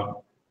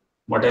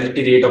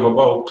mortality rate of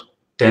about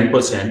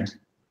 10%,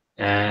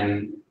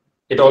 and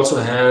it also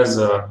has,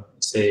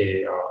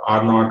 say,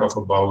 R naught of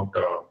about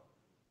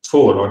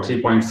 4 or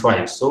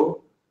 3.5.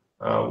 So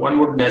one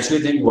would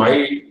naturally think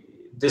why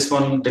this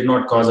one did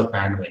not cause a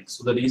pandemic.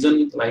 So the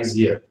reason lies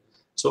here.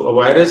 So a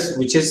virus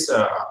which is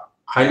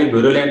highly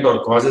virulent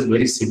or causes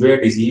very severe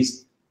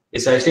disease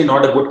is actually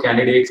not a good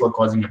candidate for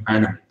causing a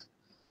pandemic.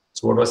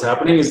 So what was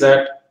happening is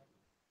that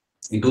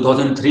in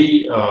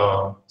 2003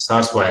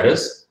 SARS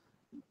virus,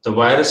 the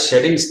virus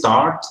shedding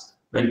starts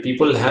when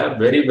people have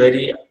very,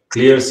 very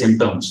clear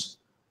symptoms.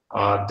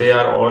 They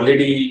are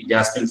already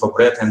gasping for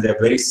breath and they're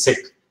very sick.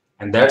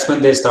 And that's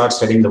when they start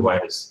shedding the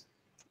virus.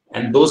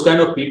 And those kind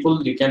of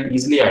people, you can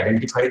easily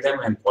identify them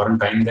and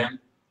quarantine them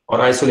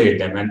or isolate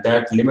them, and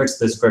that limits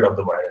the spread of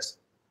the virus.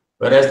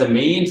 Whereas the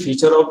main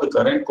feature of the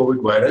current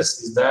COVID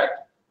virus is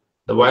that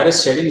the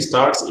virus shedding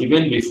starts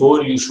even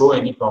before you show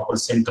any proper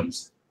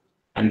symptoms.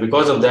 And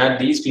because of that,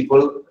 these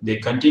people, they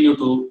continue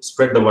to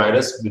spread the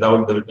virus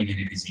without developing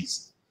any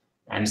disease.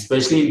 And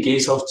especially in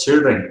case of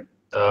children,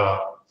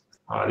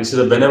 this is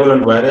a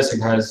benevolent virus,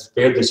 it has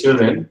spared the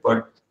children,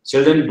 but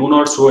children do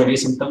not show any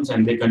symptoms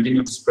and they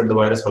continue to spread the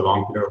virus for a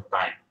long period of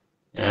time.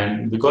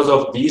 And because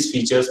of these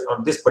features,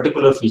 or this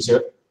particular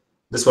feature,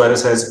 this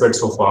virus has spread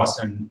so fast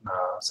and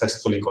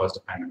successfully caused a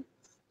pandemic.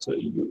 So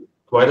the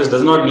virus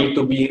does not need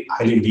to be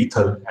highly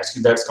lethal.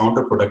 Actually, that's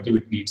counterproductive.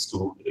 It needs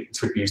to,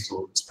 if it needs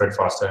to spread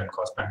faster and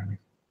cause pandemic.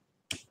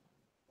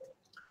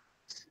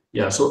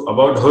 Yeah, so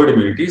about herd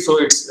immunity.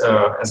 So it's,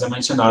 as I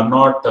mentioned, R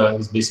naught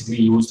is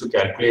basically used to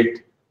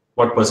calculate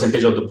what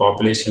percentage of the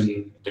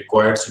population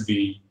required to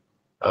be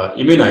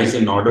immunized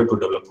in order to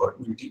develop herd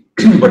immunity.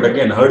 But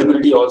again, herd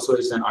immunity also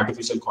is an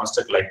artificial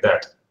construct like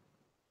that.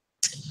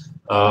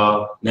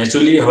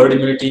 Naturally, herd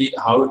immunity,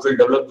 how it will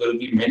develop, there will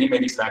be many,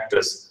 many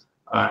factors.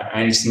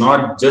 And it's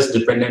not just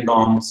dependent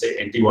on, say,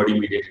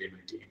 antibody-mediated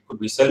immunity. It could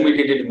be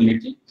cell-mediated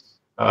immunity.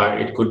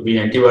 It could be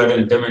antiviral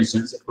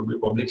interventions. It could be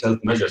public health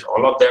measures.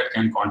 All of that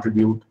can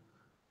contribute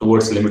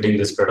towards limiting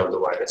the spread of the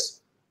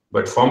virus.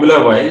 But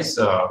formula-wise,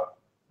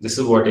 this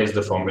is what is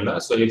the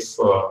formula. So if,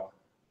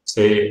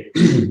 say,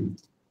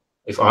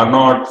 if R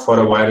naught for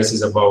a virus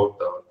is about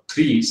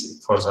 3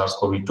 for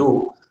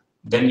SARS-CoV-2,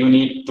 then you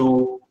need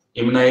to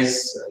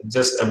immunize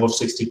just above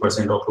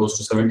 60% or close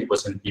to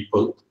 70%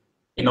 people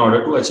in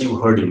order to achieve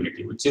herd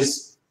immunity, which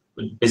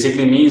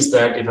basically means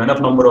that if enough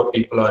number of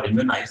people are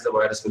immunized, the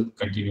virus will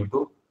continue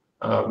to,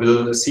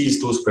 will cease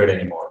to spread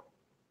anymore.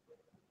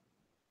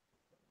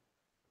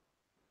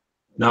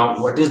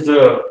 Now, what is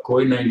the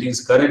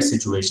COVID-19's current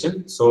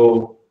situation?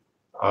 So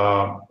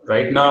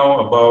right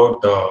now,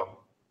 about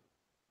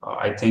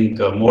I think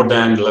more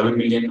than 11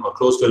 million or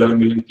close to 11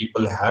 million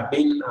people have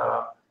been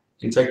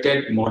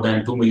infected. More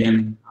than 2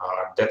 million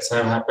deaths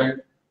have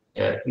happened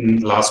in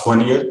the last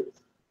 1 year,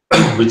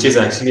 which is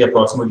actually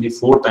approximately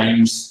 4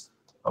 times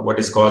what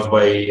is caused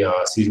by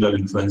seasonal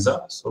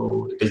influenza.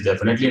 So it is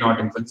definitely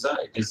not influenza.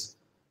 It is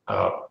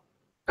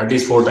at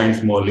least 4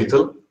 times more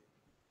lethal.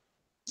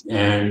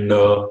 And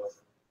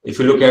if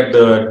you look at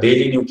the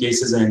daily new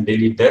cases and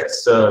daily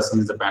deaths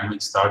since the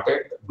pandemic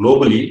started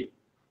globally,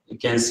 you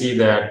can see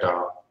that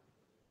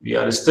we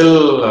are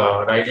still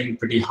riding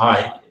pretty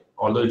high,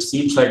 although it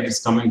seems like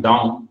it's coming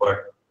down,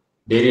 but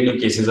daily new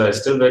cases are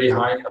still very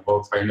high,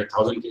 about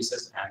 500,000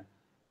 cases, and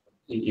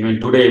even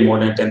today more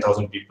than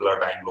 10,000 people are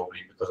dying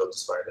globally because of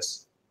this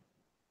virus.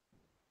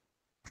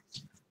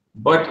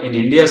 But in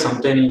India,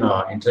 something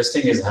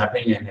interesting is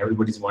happening and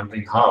everybody's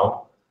wondering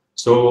how.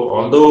 So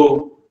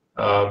although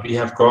we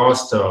have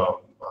crossed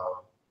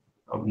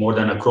more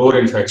than 1 crore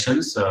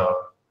infections,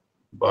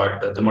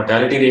 but the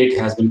mortality rate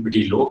has been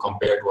pretty low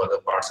compared to other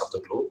parts of the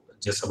globe,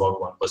 just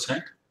about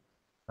 1%.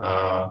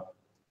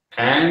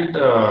 And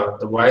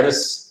the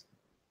virus,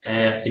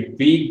 it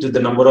peaked, the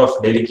number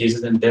of daily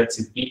cases and deaths,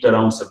 it peaked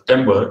around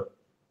September.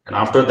 And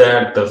after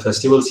that, the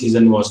festival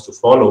season was to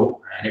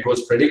follow. And it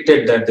was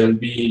predicted that there will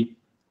be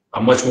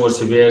a much more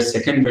severe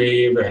second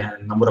wave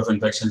and number of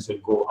infections will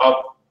go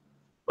up.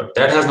 But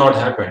that has not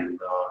happened.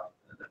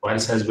 The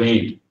virus has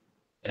waned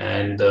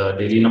and the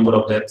daily number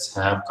of deaths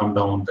have come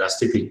down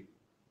drastically.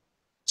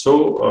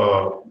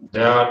 So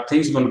there are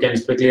things one can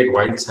speculate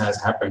why this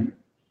has happened.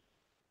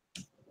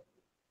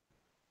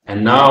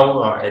 And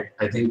now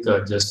I think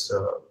just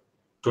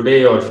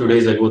today or a few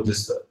days ago,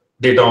 this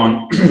data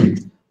on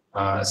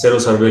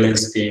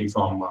serosurveillance came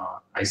from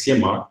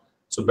ICMR.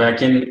 So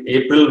back in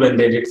April, when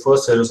they did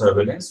first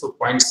serosurveillance, so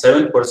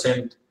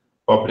 0.7%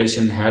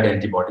 population had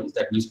antibodies.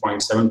 That means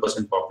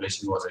 0.7%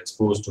 population was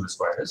exposed to this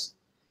virus.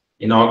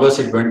 In August,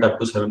 it went up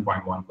to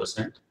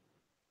 7.1%.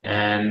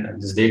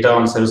 And this data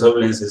on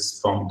serosurveillance is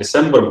from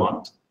December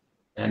month.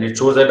 And it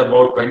shows that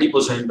about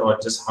 20% or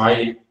just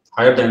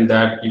higher than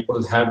that,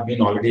 people have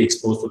been already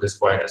exposed to this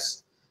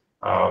virus.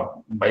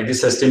 By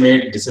this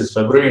estimate, this is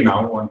February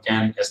now, one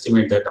can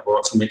estimate that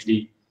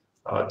approximately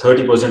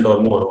 30%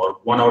 or more, or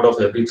 1 out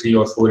of every 3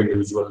 or 4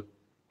 individuals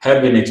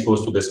have been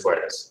exposed to this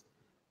virus.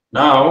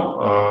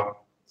 Now,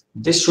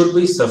 this should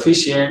be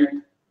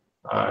sufficient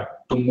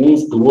to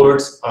move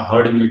towards a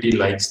herd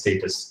immunity-like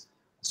status.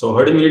 So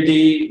herd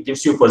immunity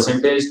gives you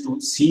percentage to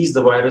seize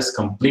the virus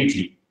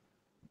completely.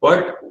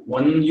 But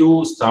when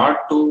you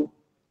start to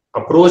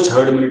approach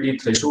herd immunity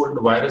threshold,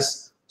 the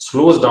virus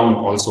slows down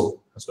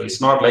also. So it's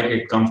not like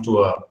it comes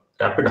to a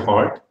rapid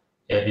halt.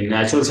 In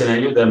natural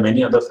scenario, there are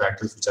many other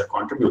factors which are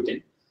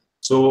contributing.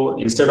 So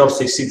instead of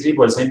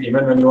 63%,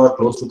 even when you are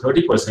close to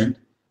 30%,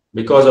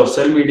 because of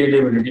cell-mediated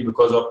immunity,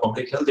 because of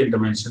public health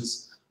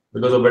interventions,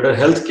 because of better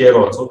health care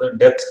also, the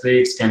death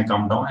rates can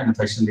come down and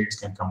infection rates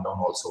can come down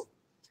also.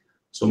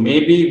 So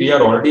maybe we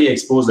are already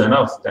exposed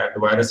enough that the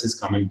virus is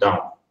coming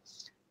down.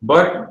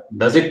 But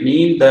does it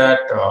mean that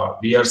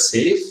we are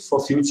safe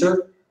for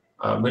future?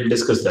 We'll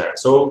discuss that.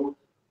 So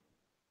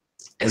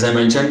as I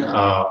mentioned,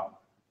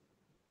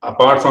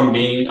 apart from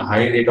being a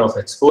high rate of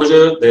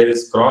exposure, there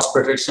is cross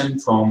protection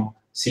from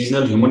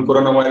seasonal human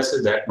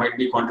coronaviruses that might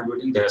be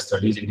contributing. There are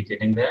studies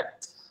indicating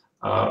that.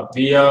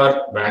 We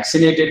are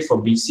vaccinated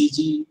for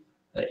BCG.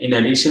 In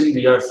addition,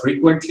 we are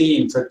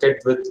frequently infected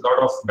with a lot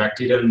of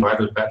bacterial and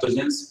viral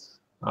pathogens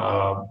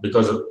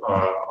because of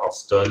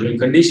the living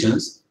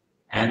conditions.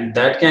 And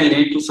that can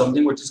lead to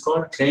something which is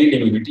called trained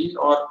immunity,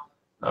 or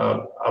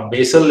a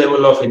basal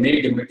level of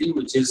innate immunity,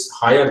 which is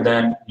higher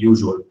than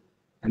usual.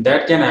 And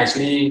that can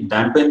actually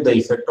dampen the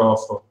effect of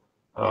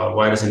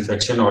virus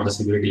infection or the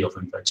severity of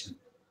infection.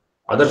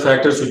 Other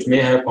factors which may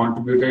have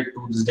contributed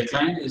to this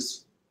decline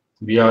is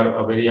we are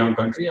a very young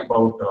country,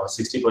 about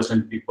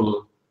 60%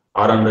 people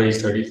are under age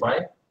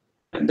 35.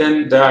 And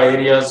then there are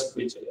areas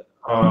which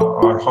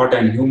are hot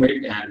and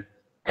humid, and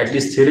at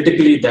least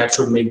theoretically that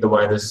should make the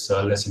virus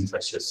less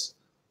infectious.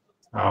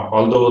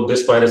 Although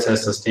this virus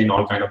has sustained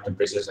all kinds of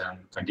temperatures and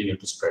continue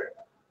to spread.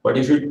 But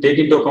if you take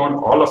into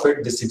account all of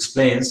it, this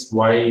explains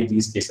why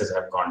these cases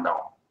have gone down.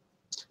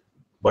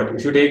 But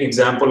if you take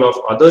example of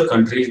other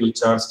countries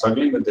which are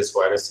struggling with this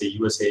virus, say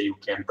USA,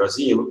 UK, and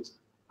Brazil,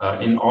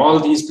 in all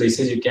these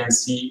places you can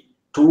see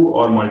 2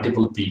 or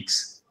multiple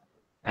peaks.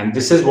 And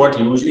this is what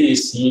usually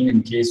is seen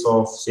in case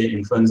of, say,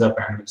 influenza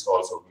pandemics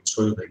also. We'll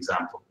show you the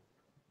example.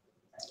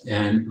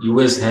 And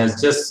US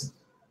has just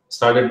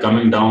started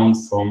coming down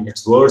from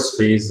its worst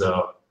phase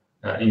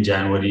in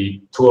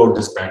January throughout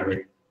this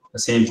pandemic. The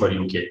same for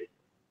UK.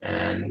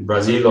 And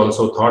Brazil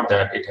also thought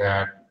that it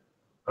had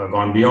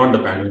gone beyond the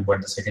pandemic,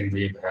 but the second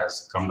wave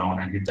has come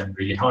down and hit them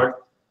really hard.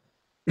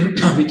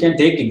 We can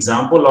take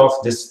example of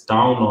this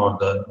town or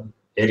the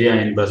area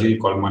in Brazil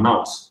called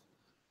Manaus.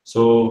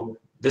 So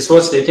this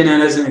was taken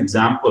as an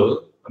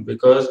example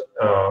because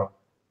of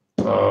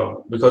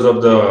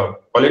the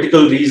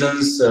political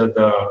reasons,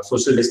 the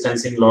social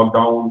distancing,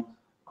 lockdown,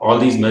 all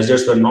these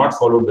measures were not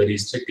followed very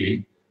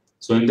strictly.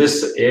 So in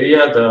this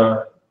area,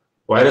 the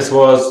virus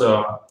was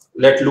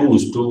let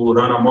loose to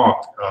run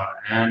amok,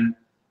 and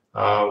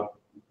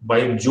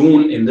by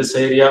June in this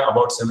area,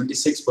 about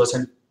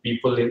 76%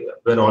 people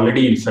were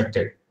already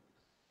infected.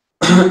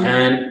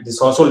 And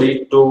this also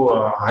led to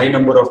a high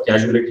number of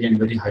casualty and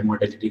very high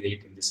mortality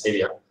rate in this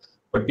area.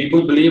 But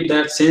people believe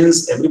that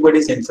since everybody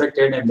is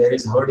infected and there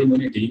is herd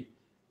immunity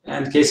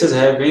and cases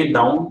have went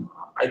down,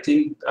 I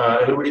think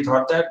everybody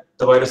thought that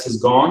the virus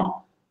is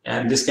gone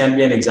and this can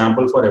be an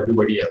example for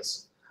everybody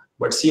else.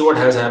 But see what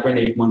has happened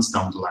 8 months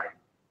down the line.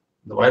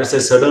 The virus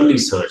has suddenly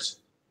surged,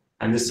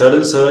 and this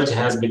sudden surge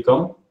has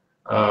become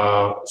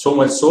so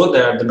much so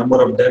that the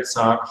number of deaths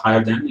are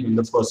higher than even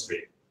the first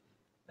wave.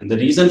 And the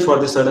reason for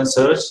this sudden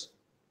surge,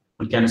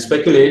 we can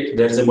speculate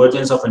there is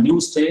emergence of a new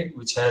strain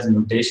which has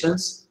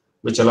mutations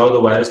which allow the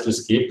virus to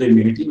escape the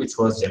immunity which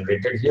was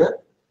generated here.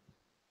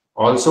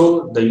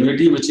 Also, the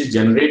immunity which is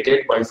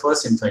generated by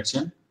first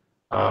infection,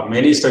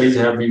 many studies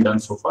have been done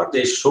so far.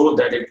 They show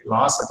that it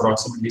lasts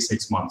approximately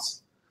 6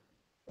 months.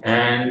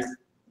 And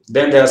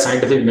then there are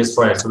scientific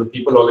misfires. So the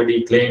people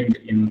already claimed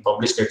in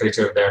published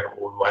literature that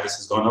virus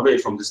has gone away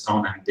from this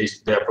town and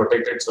they are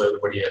protected, so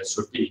everybody else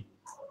should be.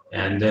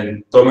 And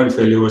then government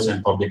failures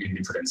and public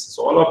indifference.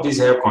 So all of these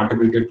have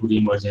contributed to the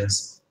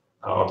emergence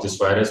of this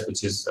virus,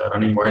 which is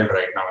running wild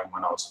right now in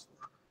Manaus.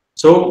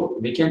 So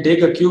we can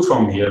take a cue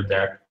from here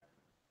that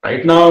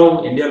right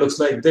now India looks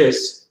like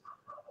this,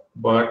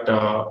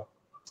 but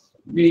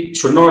we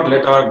should not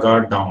let our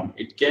guard down.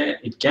 It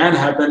can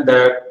happen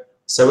that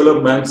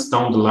several months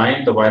down the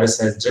line, the virus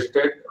has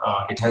drifted,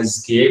 it has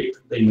escaped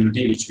the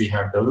immunity which we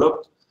have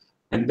developed,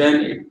 and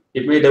then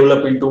it may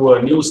develop into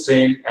a new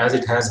strain as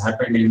it has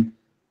happened in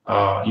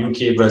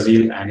UK,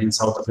 Brazil, and in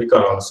South Africa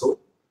also.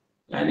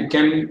 and it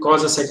can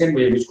cause a second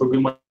wave, which could be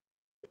much.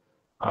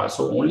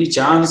 So only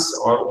chance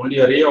or only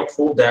a ray of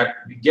hope that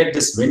we get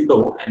this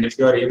window, and if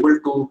you are able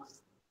to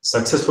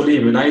successfully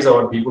immunize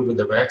our people with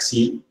the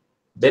vaccine,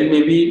 then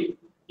maybe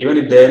even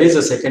if there is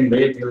a second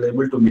wave, we will be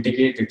able to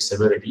mitigate its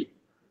severity,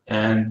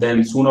 and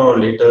then sooner or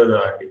later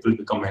it will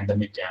become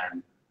endemic,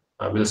 and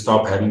we'll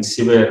stop having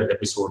severe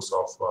episodes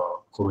of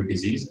COVID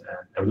disease,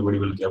 and everybody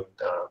will get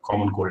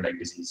common cold-like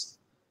disease.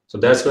 So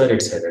that's where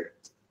it's headed.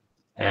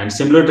 And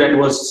similar trend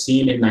was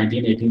seen in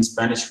 1918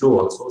 Spanish flu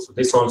also. So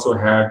this also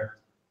had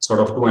sort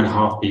of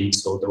 2.5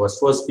 peaks. So there was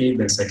first peak,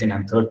 then second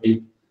and third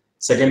peak.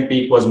 Second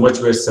peak was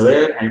much more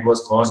severe, and it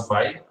was caused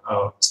by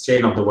a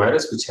strain of the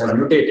virus which has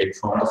mutated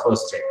from the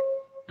first strain.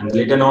 And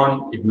later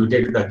on, it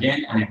mutated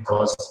again, and it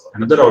caused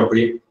another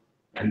outbreak.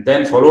 And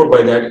then followed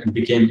by that, it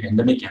became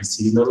endemic and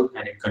seasonal,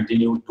 and it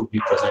continued to be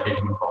present in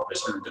human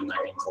population until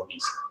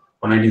 1940s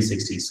or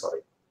 1960s.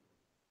 Sorry.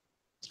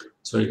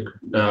 So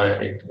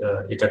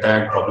it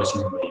attacked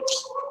population in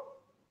waves.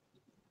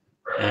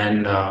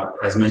 And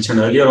as mentioned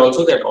earlier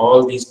also, that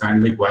all these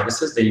pandemic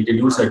viruses, they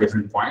introduce at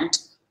different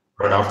points,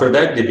 but after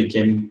that they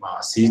became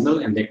seasonal,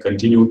 and they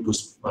continued to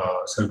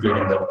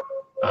circulate in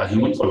the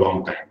human for a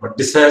long time. But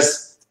this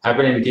has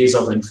happened in case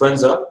of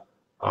influenza.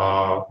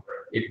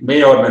 It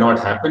may or may not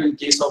happen in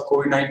case of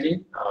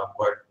COVID-19,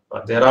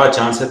 but there are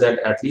chances that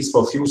at least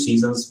for a few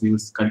seasons we will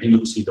continue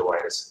to see the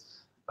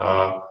virus.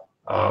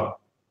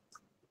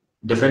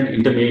 Different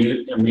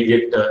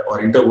intermediate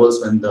or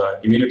intervals when the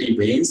immunity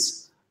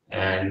wanes,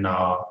 and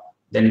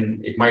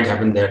then it might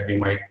happen that we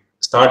might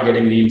start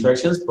getting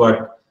reinfections,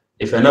 but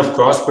if enough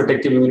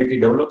cross-protective immunity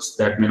develops,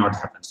 that may not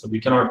happen. So we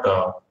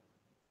cannot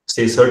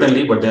say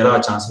certainly, but there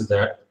are chances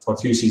that for a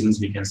few seasons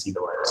we can see the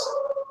virus.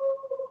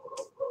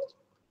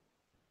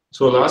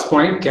 So last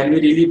point, can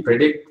we really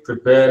predict,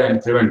 prepare,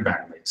 and prevent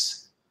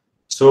pandemics?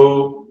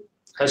 So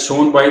as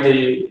shown by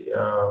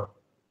the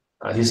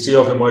history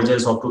of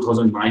emergence of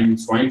 2009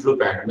 swine flu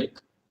pandemic,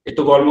 it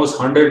took almost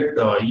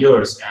 100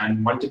 years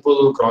and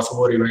multiple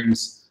crossover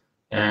events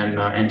and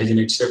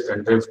antigenic shift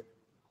and drift,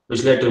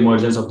 which led to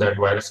emergence of that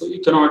virus. So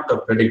you cannot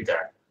predict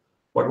that.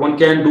 What one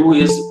can do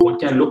is one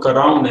can look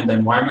around in the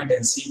environment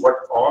and see what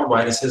all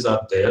viruses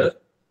are there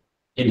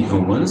in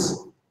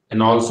humans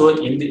and also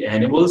in the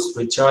animals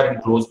which are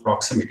in close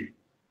proximity.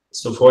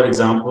 So for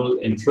example,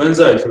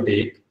 influenza, if you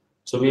take,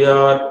 so we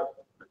are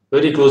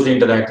very closely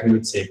interacting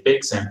with, say,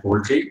 pigs and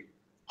poultry,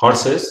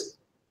 horses,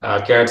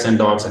 cats and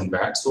dogs and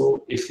bats.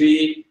 So if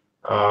we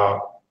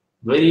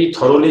very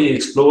thoroughly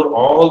explore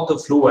all the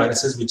flu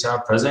viruses which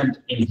are present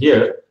in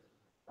here,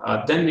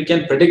 then we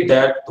can predict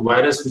that the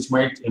virus which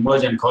might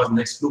emerge and cause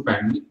next flu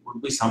pandemic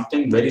would be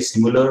something very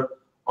similar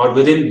or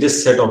within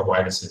this set of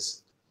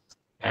viruses.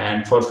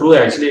 And for flu,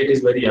 actually, it is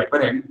very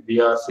apparent.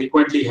 We are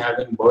frequently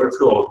having bird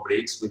flu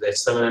outbreaks with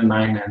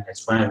H7N9 and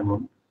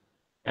H5N1,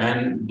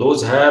 and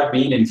those have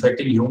been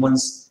infecting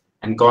humans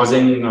and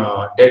causing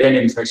dead-end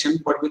infection,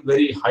 but with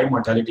very high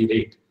mortality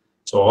rate.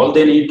 So all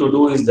they need to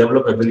do is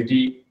develop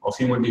ability of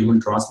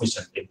human-to-human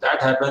transmission. If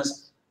that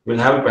happens, we'll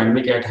have a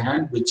pandemic at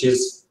hand, which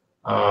is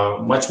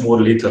much more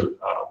lethal,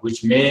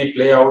 which may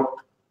play out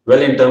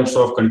well in terms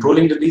of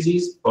controlling the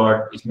disease,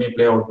 but it may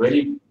play out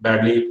very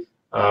badly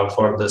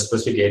for the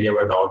specific area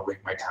where the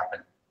outbreak might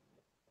happen.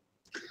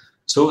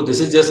 So this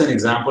is just an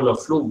example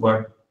of flu,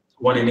 but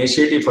one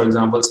initiative, for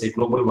example, say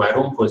Global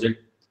Virome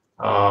Project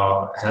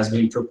has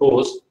been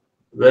proposed,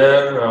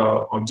 where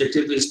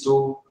objective is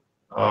to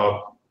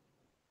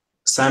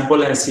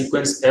sample and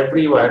sequence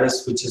every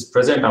virus which is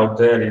present out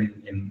there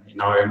in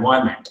our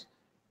environment.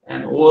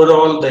 And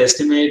overall, the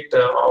estimate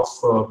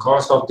of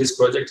cost of this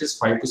project is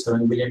 $5 to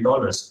 $7 billion,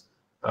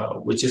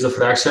 which is a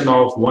fraction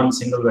of one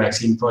single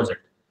vaccine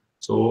project.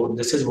 So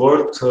this is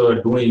worth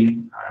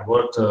doing,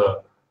 worth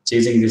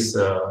chasing this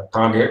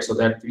target, so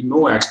that we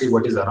know actually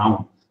what is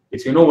around.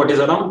 If you know what is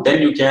around,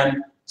 then you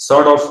can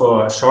sort of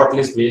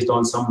shortlist based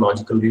on some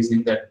logical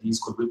reasoning that these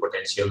could be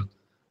potential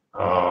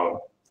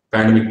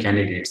pandemic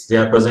candidates. They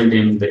are present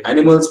in the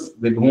animals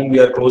with whom we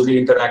are closely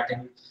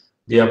interacting.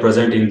 They are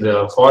present in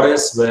the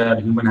forests where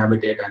human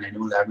habitat and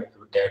animal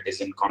habitat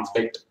is in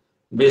conflict.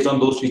 Based on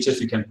those features,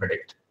 we can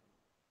predict.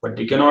 But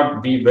you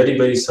cannot be very,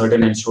 very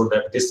certain and sure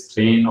that this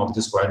strain of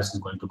this virus is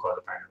going to cause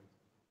a pandemic.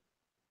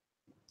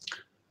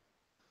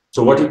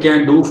 So what you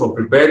can do for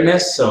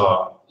preparedness,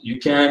 you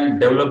can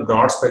develop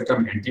broad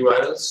spectrum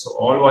antivirals. So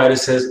all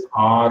viruses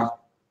are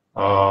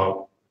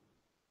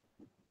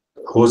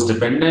host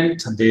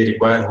dependent. They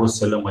require host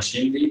cellular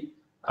machinery.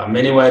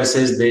 Many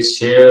viruses, they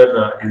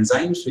share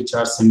enzymes which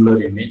are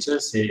similar in nature,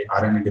 say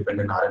RNA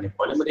dependent RNA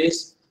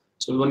polymerase.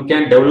 So one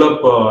can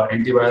develop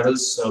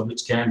antivirals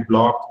which can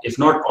block, if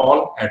not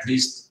all, at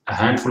least a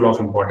handful of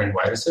important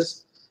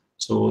viruses.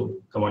 So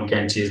one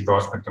can chase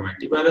broad spectrum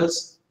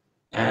antivirals,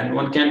 and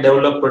one can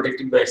develop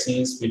protective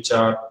vaccines which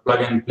are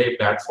plug and play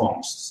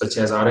platforms, such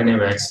as RNA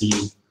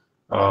vaccine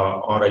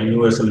or a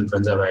universal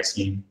influenza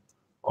vaccine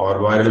or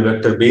viral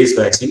vector based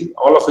vaccine,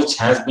 all of which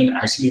has been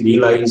actually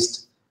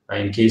realized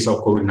in case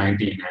of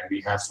COVID-19, and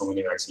we have so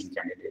many vaccine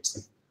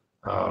candidates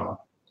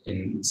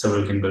in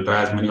several clinical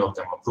trials, many of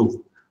them approved.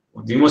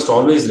 We must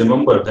always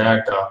remember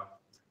that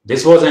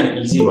this was an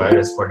easy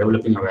virus for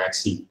developing a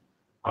vaccine.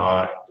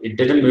 It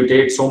didn't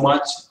mutate so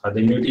much. The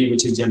immunity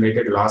which is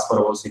generated lasts for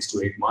about 6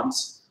 to 8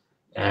 months.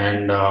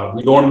 And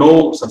we don't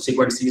know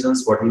subsequent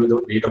seasons what will be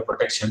the rate of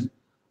protection,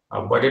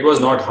 but it was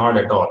not hard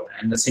at all.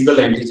 And a single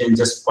antigen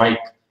just spike,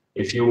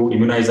 if you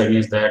immunize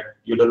against that,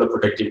 you develop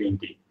protective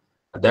immunity.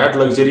 That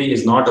luxury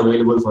is not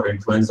available for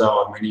influenza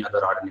or many other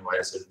RNA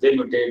viruses. They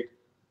mutate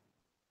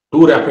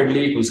too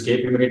rapidly to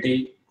escape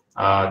immunity.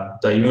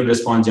 The immune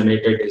response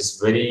generated is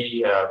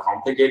very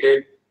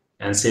complicated.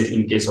 And say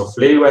in case of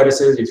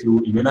flaviviruses, if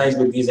you immunize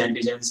with these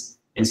antigens,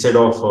 instead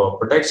of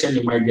protection,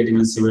 you might get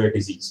even severe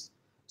disease.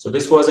 So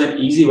this was an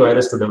easy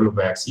virus to develop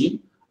vaccine,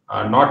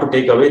 not to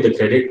take away the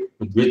credit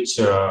with which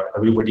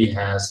everybody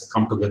has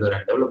come together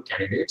and developed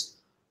candidates.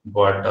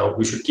 But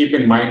we should keep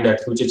in mind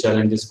that future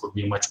challenges could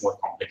be much more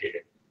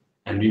complicated,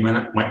 and we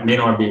may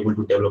not be able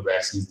to develop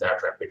vaccines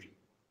that rapidly.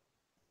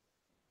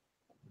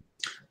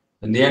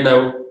 In the end, I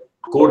would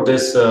quote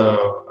this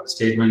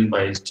statement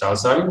by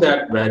Charles Darwin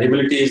that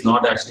variability is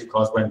not actually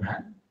caused by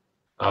man.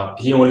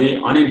 He only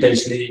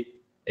unintentionally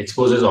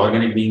exposes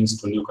organic beings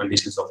to new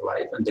conditions of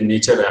life, and then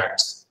nature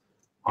acts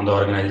on the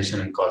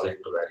organization and causes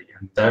it to vary.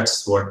 And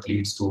that's what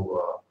leads to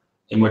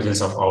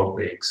emergence of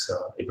outbreaks,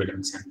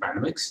 epidemics, and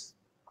pandemics.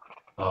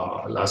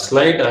 Last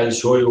slide, I'll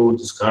show you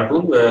this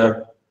cartoon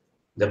where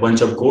the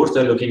bunch of goats,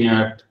 they're looking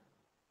at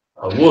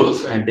a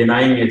wolf and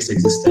denying its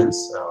existence.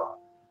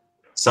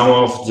 Some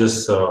of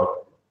just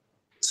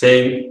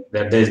saying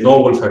that there is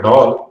no wolf at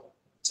all.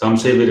 Some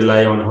say we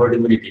rely on herd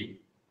immunity.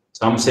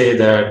 Some say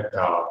that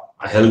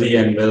a healthy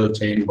and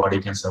well-trained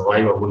body can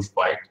survive a wolf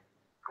bite.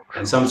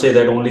 And some say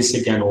that only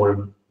sick and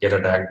old get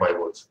attacked by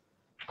wolves.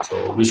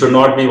 So we should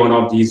not be one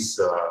of these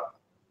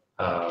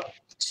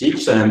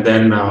sheeps, and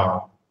then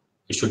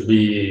we should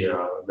be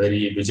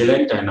very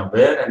vigilant and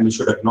aware, and we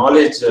should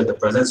acknowledge the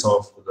presence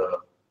of the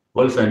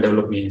wolf and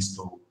develop means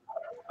to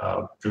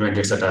prevent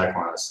its attack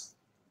on us.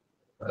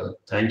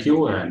 Thank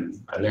you,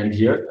 and I'll end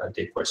here. I'll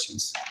take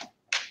questions.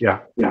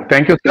 Yeah.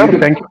 Thank you, sir.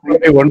 Thank you for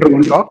a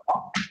wonderful talk.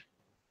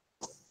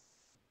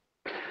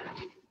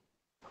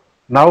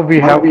 Now we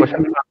have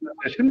question and answer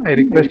session. I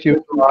request you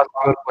to ask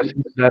your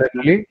questions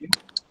directly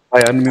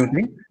by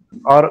unmuting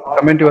or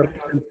comment your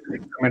questions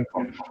in the comment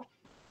box.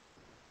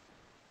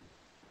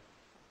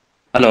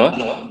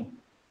 Hello.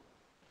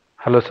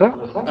 Hello, sir.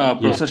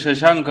 Professor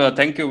Shashank,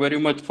 thank you very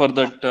much for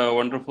that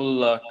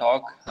wonderful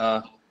talk.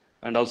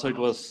 And also it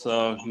was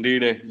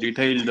indeed a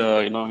detailed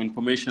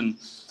information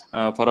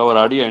for our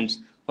audience.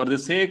 For the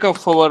sake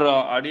of our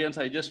audience,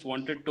 I just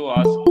wanted to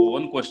ask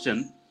one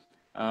question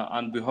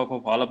on behalf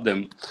of all of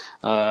them.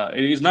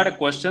 It is not a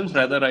question,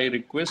 rather I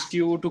request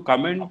you to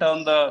comment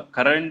on the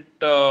current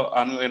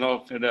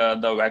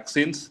the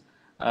vaccines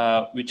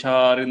which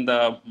are in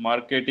the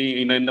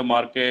marketing in the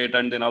market,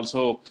 and then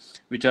also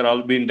which are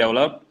all being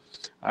developed,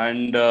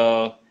 and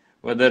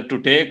whether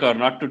to take or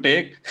not to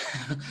take.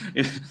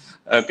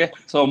 Okay,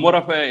 so more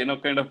of a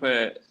kind of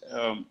a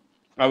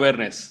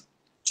awareness.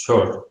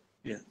 Sure.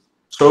 Yeah.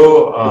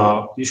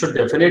 So you should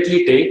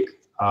definitely take,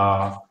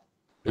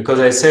 because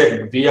I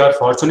said we are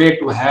fortunate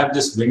to have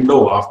this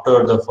window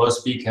after the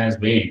first peak has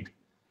waned,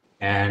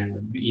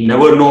 and we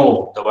never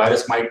know, the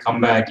virus might come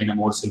back in a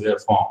more severe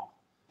form.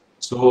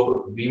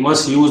 So we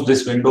must use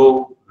this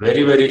window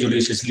very, very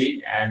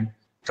judiciously and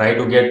try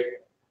to get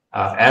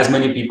as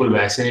many people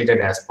vaccinated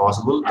as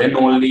possible. Then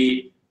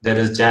only there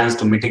is a chance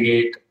to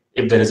mitigate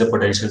if there is a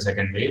potential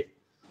second wave.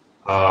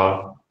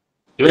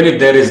 Even if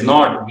there is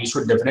not, we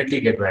should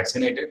definitely get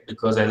vaccinated,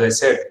 because as I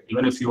said,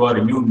 even if you are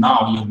immune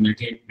now, your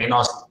immunity may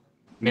not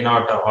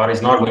or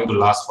is not going to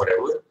last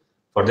forever.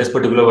 For this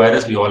particular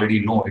virus, we already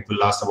know it will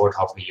last about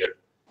half a year,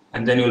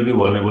 and then you will be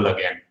vulnerable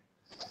again.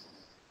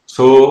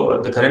 So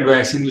the current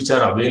vaccines which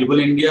are available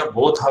in India,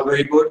 both are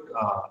very good.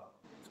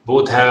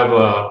 Both have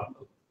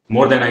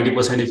more than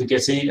 90%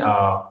 efficacy,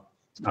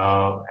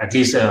 at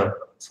least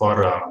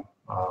for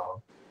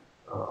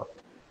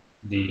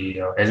the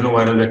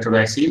adenoviral vector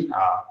vaccine.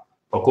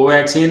 For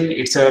Covaxin,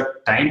 it's a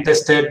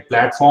time-tested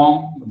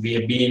platform. We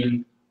have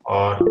been,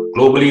 or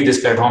globally,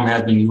 this platform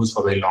has been used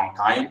for a very long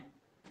time.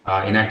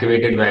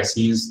 Inactivated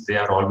vaccines, they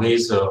are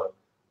always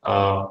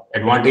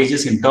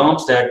advantageous in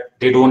terms that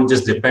they don't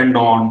just depend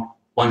on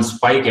one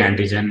spike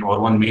antigen or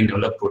one main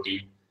developed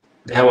protein.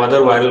 They have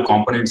other viral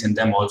components in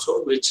them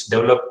also, which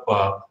develop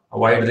a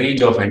wide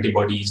range of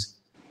antibodies.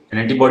 And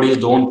antibodies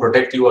don't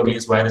protect you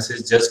against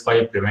viruses just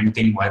by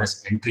preventing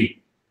virus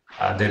entry.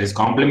 There is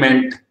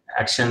complement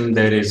action,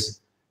 there is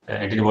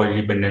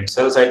antibody-dependent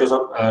cell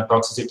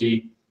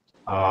cytotoxicity.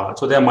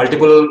 So there are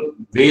multiple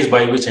ways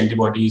by which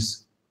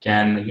antibodies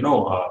can,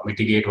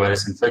 mitigate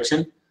virus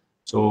infection.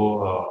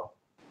 So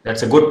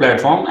that's a good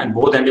platform, and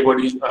both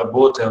antibodies,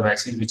 both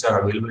vaccines which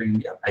are available in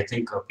India, I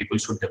think people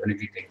should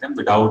definitely take them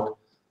without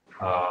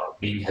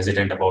being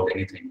hesitant about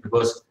anything,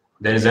 because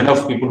there is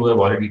enough people who have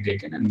already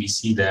taken, and we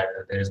see that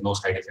there is no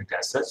side effect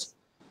as such.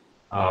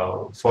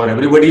 For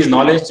everybody's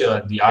knowledge,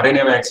 the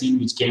RNA vaccine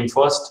which came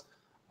first,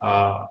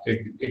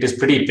 it is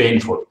pretty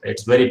painful.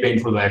 It's very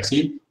painful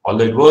vaccine.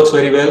 Although it works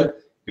very well,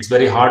 it's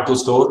very hard to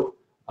store.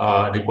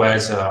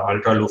 Requires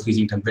ultra low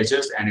freezing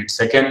temperatures, and its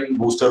second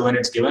booster, when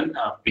it's given,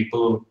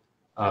 people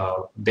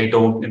they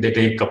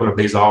take a couple of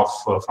days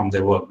off from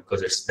their work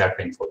because it's that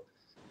painful.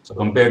 So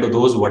compared to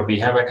those, what we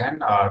have at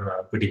hand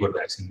are pretty good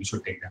vaccine. We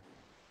should take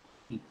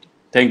them.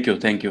 Thank you.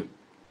 Thank you.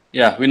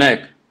 Yeah,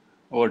 Vinayak,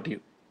 over to you.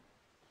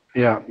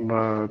 Yeah,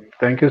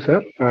 thank you,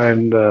 sir.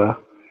 And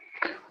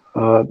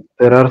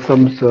there are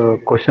some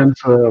questions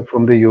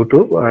from the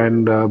YouTube,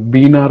 and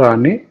Beena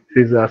Rani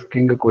is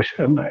asking a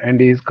question,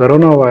 and is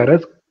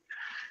coronavirus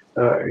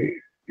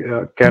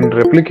can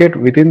replicate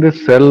within the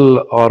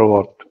cell or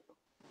what?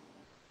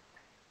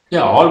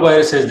 Yeah, all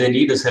viruses, they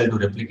need a cell to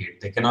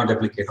replicate. They cannot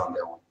replicate on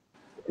their own.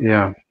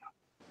 Yeah.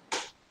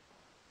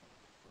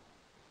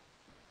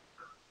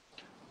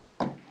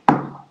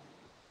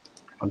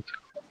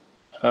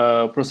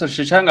 Professor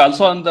Shashank,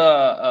 also on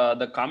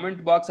the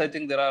comment box, I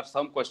think there are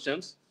some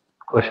questions.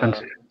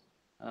 Questions.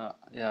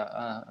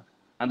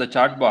 And the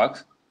chat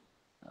box.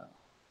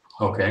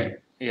 Okay.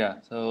 Yeah.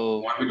 So.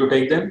 Want me to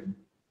take them?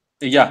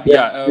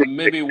 Yeah.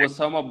 Maybe with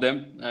some of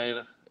them.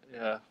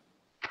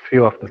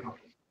 Few of them.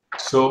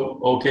 So,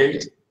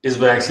 okay, is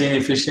vaccine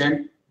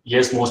efficient?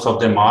 Yes, most of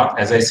them are.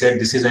 As I said,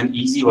 this is an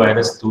easy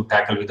virus to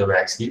tackle with a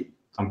vaccine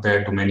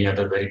compared to many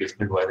other very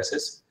difficult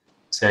viruses.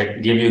 So I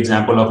give you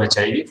example of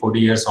HIV. 40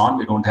 years on,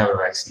 we don't have a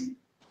vaccine.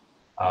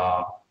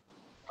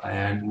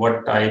 And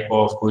what type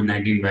of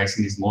COVID-19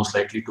 vaccine is most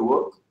likely to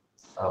work?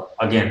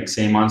 Again,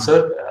 same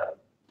answer.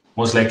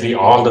 Most likely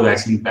all the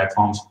vaccine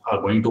platforms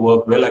are going to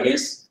work well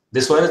against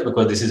this virus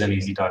because this is an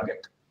easy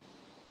target.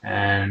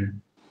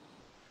 And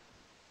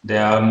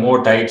there are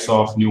more types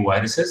of new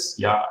viruses.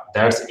 Yeah,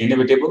 that's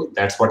inevitable.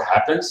 That's what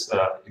happens.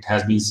 It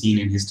has been seen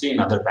in history in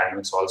other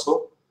pandemics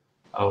also.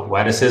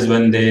 Viruses,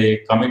 when they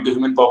come into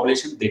human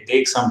population, they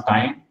take some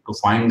time to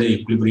find the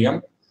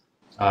equilibrium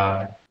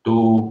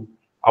to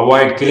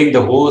avoid killing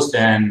the host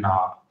and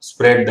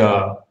spread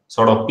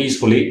sort of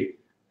peacefully.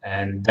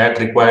 And that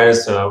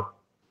requires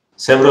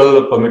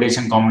several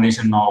permutation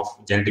combination of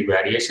genetic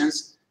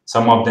variations.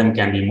 Some of them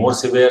can be more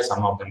severe,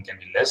 some of them can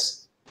be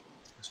less.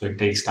 So it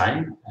takes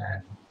time.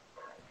 And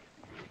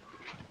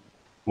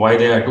why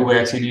there are two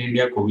vaccines in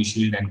India,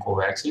 Covishield and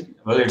Covaxin?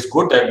 Well, it's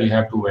good that we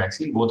have two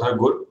vaccines. Both are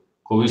good.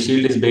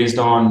 Covishield is based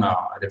on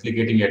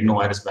replicating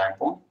adenovirus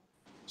backbone.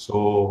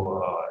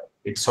 So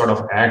it sort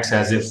of acts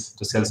as if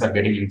the cells are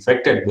getting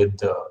infected with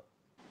the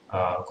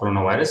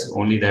coronavirus,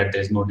 only that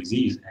there's no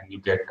disease and you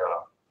get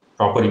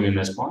proper immune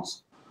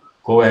response.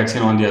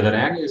 Covaxin, on the other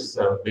hand, is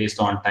based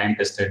on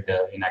time-tested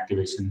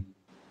inactivation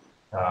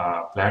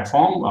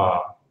platform,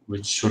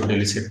 which should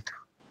elicit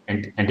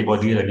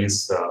antibodies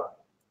against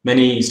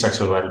many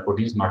structural viral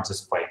proteins, not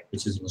just 5,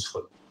 which is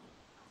useful.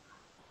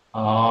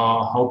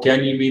 How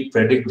can we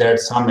predict that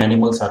some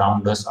animals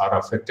around us are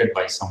affected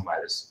by some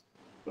virus?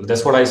 Well,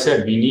 that's what I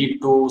said. We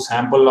need to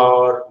sample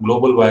our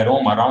global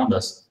virome around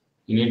us.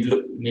 We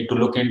need to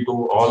look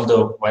into all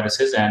the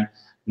viruses, and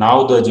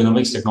now the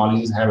genomics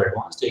technologies have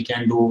advanced. You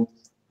can do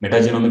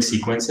metagenomic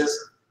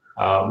sequences,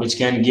 which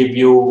can give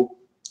you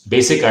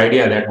basic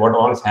idea that what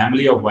all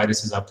family of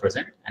viruses are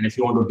present. And if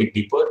you want to dig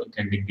deeper, you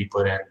can dig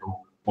deeper and do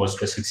more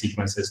specific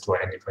sequences to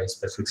identify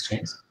specific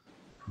strains.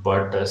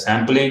 But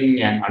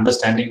sampling and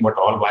understanding what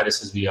all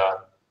viruses we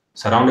are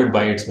surrounded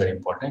by, it's very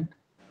important.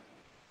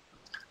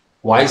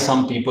 Why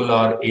some people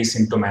are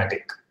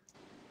asymptomatic?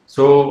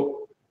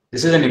 So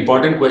this is an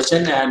important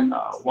question, and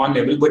one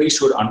everybody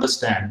should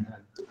understand,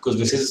 because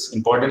this is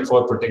important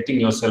for protecting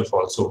yourself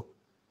also.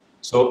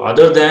 So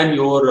other than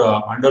your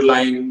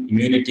underlying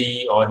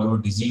immunity or your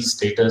disease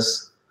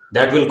status,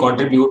 that will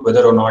contribute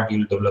whether or not you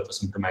will develop a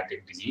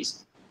symptomatic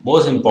disease.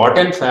 Most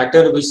important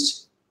factor which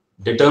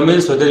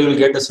determines whether you will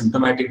get a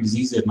symptomatic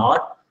disease or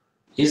not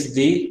is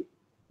the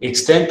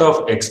extent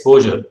of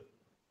exposure.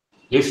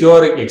 If you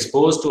are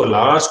exposed to a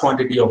large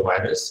quantity of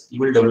virus, you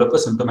will develop a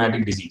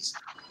symptomatic disease.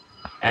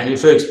 And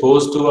if you're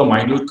exposed to a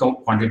minute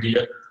quantity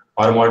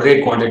or a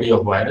moderate quantity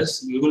of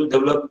virus, you will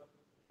develop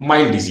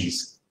mild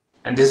disease.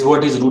 And this is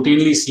what is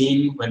routinely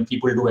seen when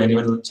people do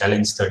animal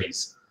challenge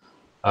studies.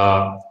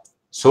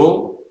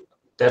 So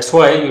that's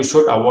why you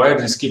should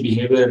avoid risky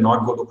behavior and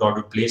not go to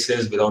crowded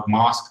places without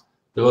mask,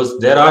 because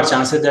there are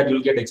chances that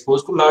you'll get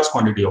exposed to large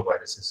quantity of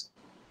viruses.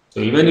 So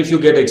even if you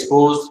get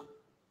exposed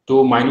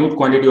to minute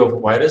quantity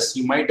of virus,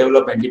 you might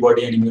develop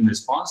antibody and immune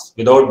response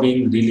without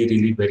being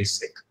really very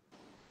sick.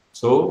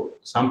 So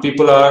some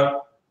people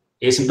are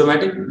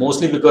asymptomatic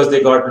mostly because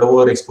they got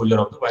lower exposure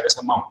of the virus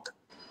amount.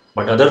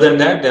 But other than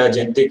that, there are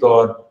genetic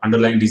or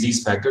underlying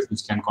disease factors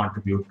which can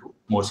contribute to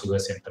more severe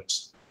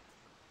symptoms.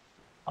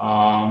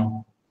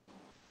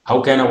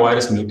 How can a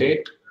virus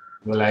mutate?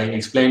 Well, I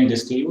explained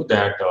this to you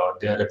that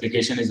their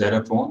replication is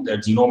error prone. Their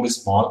genome is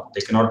small. They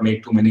cannot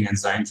make too many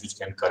enzymes which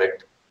can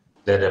correct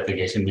their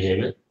replication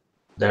behavior.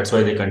 That's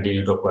why they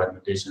continue to acquire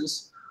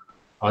mutations.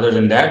 Other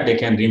than that, they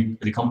can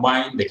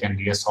recombine, they can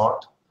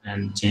reassort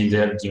and change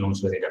their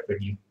genomes very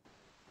rapidly.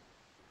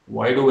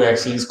 Why do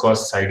vaccines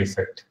cause side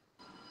effect?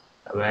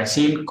 A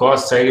vaccine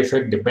causes side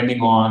effect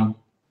depending on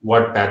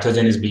what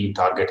pathogen is being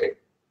targeted.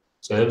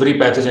 So every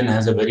pathogen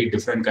has a very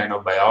different kind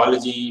of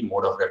biology,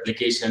 mode of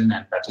replication,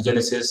 and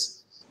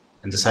pathogenesis.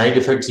 And the side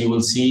effects you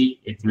will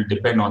see, it will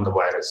depend on the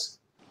virus.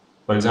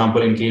 For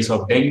example, in case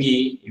of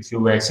dengue, if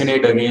you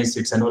vaccinate against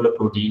its envelope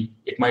protein,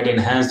 it might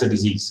enhance the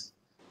disease.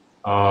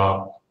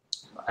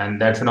 And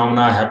that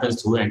phenomena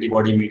happens through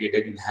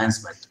antibody-mediated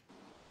enhancement.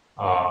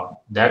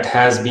 That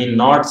has been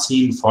not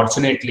seen,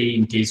 fortunately,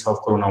 in case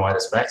of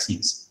coronavirus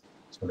vaccines.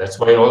 So that's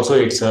why also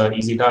it's an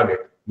easy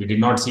target. We did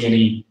not see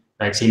any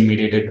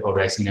vaccine-mediated or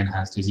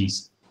vaccine-enhanced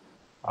disease.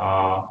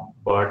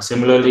 But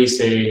similarly,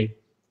 say,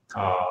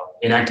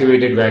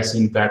 inactivated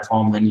vaccine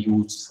platform when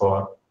used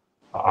for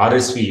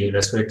RSV,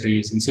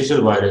 respiratory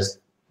syncytial virus,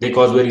 they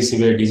cause very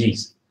severe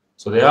disease.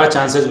 So there are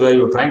chances where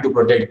you're trying to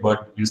protect,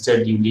 but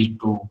instead you lead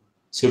to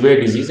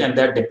severe disease, and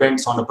that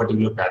depends on a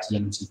particular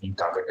pathogen which is being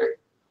targeted.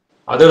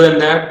 Other than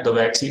that, the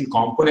vaccine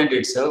component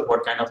itself,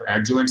 what kind of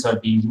adjuvants are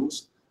being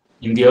used.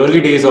 In the early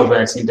days of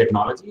vaccine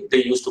technology,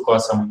 they used to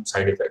cause some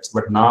side effects,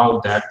 but now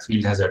that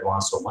field has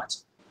advanced so much,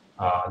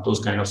 those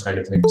kind of side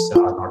effects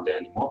are not there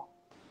anymore.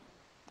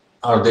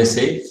 Are they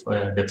safe?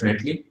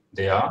 Definitely,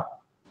 they are.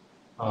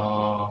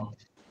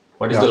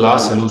 What is the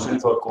last solution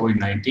for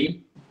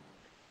COVID-19?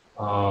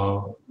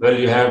 Well,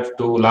 you have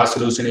to, last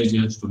solution is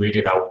you have to wait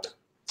it out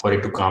for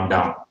it to calm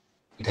down.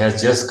 It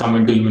has just come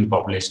into human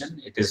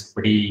population. It is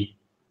pretty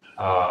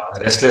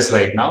restless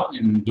right now.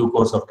 In due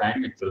course of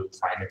time, it will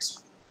find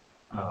its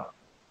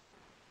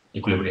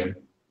equilibrium.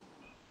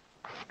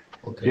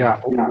 Okay.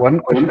 Yeah, one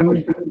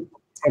question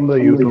from the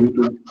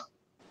YouTube.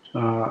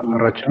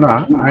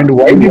 Rachna, and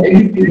why did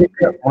he take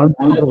a month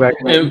for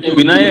vaccine?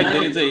 Vinayak,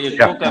 there is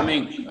a echo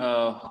coming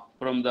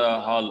from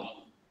the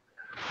hall.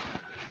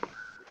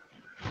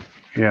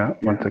 Yeah,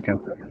 1 second.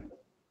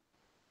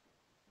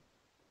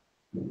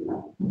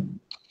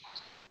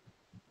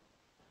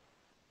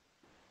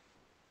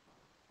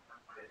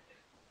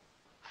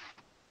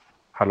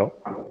 Hello?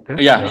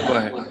 Yeah, go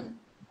ahead.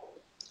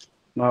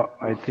 No,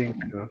 I think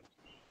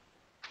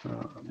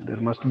there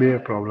must be a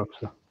problem,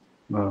 sir.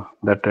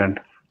 That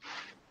end.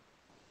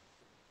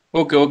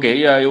 Okay.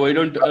 Yeah, why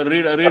don't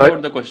read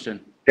out the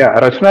question? Yeah,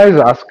 Rachna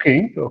is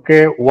asking,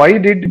 okay, why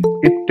did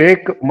it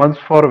take months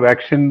for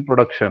vaccine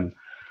production?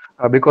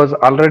 Because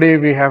already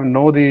we have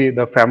know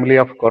the family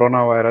of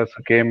coronavirus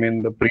came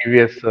in the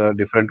previous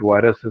different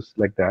viruses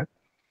like that.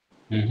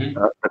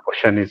 The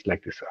question is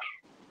like this, sir.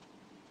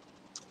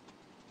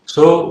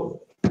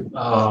 So,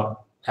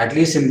 at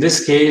least in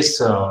this case,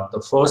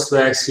 the first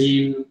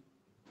vaccine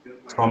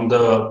from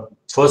the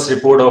first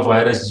report of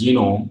virus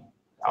genome,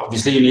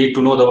 obviously you need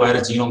to know the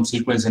virus genome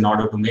sequence in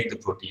order to make the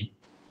protein.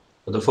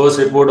 So the first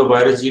report of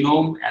virus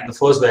genome and the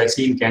first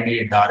vaccine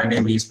candidate, the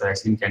RNA-based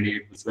vaccine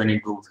candidate, which went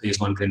into phase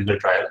 1 clinical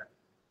trial,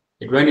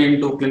 it went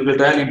into clinical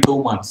trial in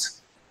 2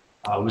 months,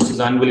 which is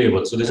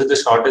unbelievable. So this is the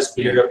shortest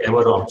period I've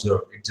ever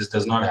observed. It just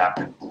does not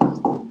happen.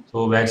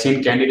 So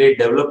vaccine candidate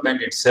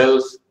development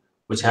itself,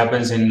 which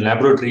happens in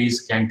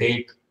laboratories, can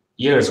take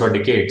years or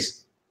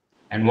decades.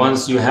 And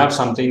once you have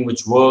something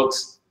which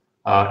works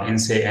in,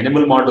 say,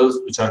 animal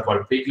models, which are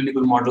called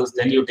preclinical models,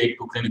 then you take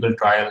to clinical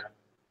trial.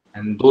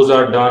 And those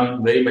are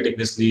done very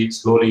meticulously,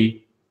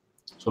 slowly.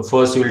 So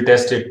first you will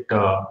test it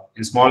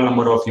in small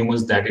number of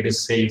humans that it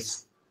is safe.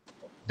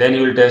 Then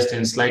you will test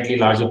in slightly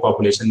larger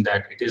population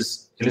that it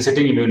is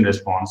eliciting immune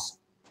response.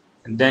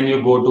 And then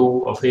you go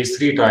to a phase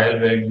 3 trial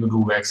where you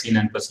do vaccine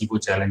and placebo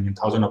challenge in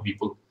thousands of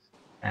people.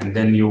 And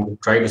then you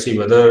try to see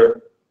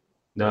whether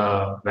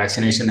the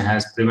vaccination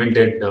has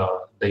prevented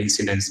the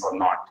incidence or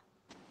not.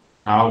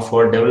 Now,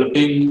 for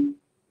developing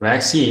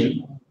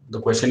vaccine, the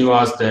question you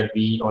asked that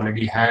we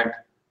already had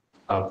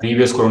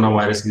previous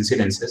coronavirus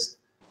incidences.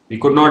 We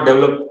could not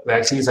develop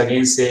vaccines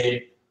against,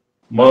 say,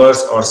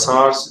 MERS or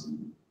SARS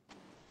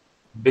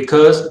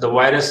because the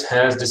virus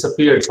has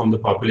disappeared from the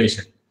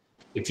population.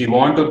 If you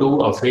want to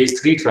do a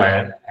phase 3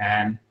 trial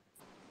and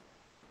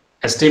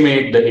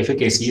estimate the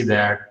efficacy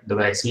that the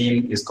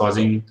vaccine is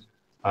causing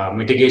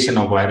mitigation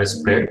of virus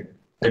spread,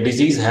 the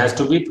disease has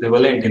to be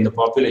prevalent in the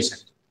population.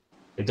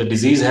 If the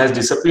disease has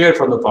disappeared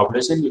from the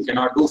population, you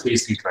cannot do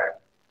phase 3 trial.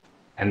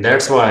 And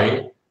that's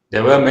why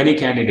there were many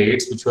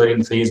candidates which were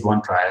in phase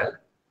 1 trial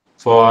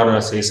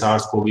for, say,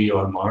 SARS-CoV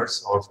or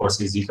MERS or for,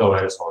 say, Zika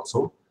virus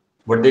also.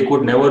 But they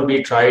could never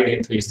be tried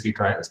in phase 3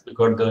 trials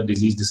because the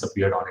disease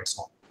disappeared on its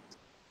own.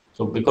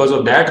 So because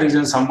of that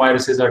reason, some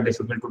viruses are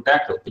difficult to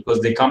tackle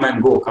because they come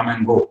and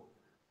go.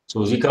 So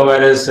Zika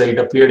virus, it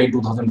appeared in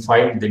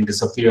 2005, then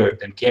disappeared,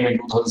 then came in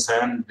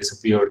 2007,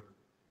 disappeared,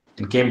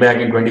 then came back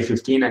in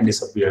 2015 and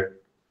disappeared.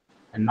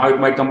 And now it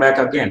might come back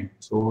again.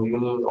 So you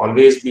will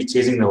always be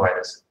chasing the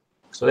virus.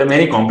 So there are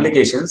many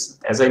complications.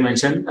 As I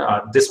mentioned,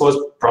 this was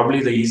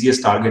probably the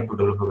easiest target to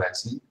develop a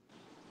vaccine,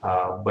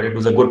 but it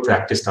was a good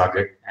practice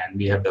target, and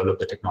we have developed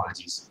the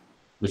technologies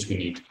which we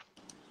need.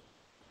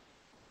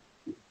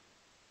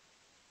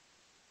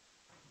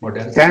 What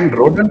else? Can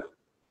rodents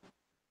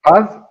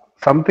cause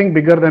something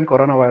bigger than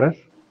coronavirus?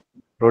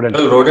 Rodents.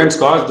 Well, rodents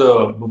caused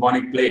the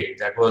bubonic plague.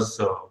 That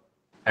was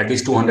at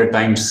least 200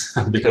 times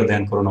bigger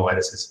than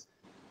coronaviruses.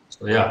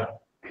 So yeah.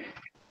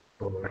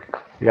 So,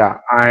 Yeah,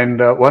 and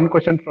one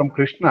question from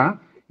Krishna: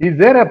 is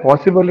there a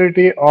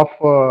possibility of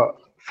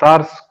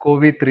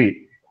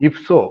SARS-CoV-3?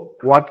 If so,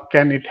 what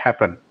can it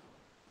happen?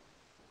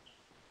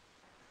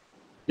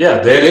 yeah,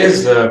 there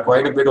is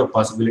quite a bit of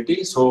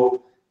possibility.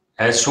 So,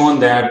 as shown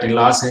that in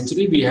last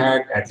century we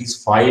had at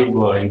least 5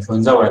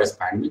 influenza virus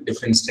pandemic,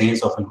 different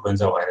strains of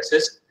influenza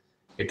viruses.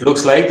 It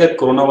looks like that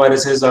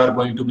coronaviruses are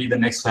going to be the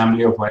next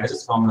family of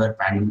viruses from where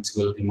pandemics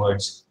will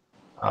emerge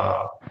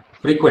uh,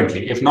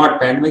 frequently. If not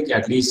pandemic,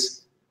 at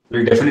least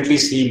we'll definitely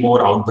see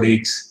more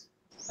outbreaks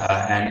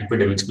and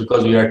epidemics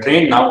because we are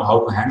trained now how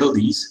to handle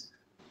these.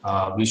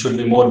 We should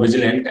be more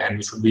vigilant and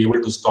we should be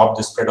able to stop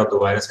the spread of the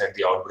virus at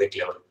the outbreak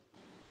level.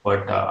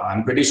 But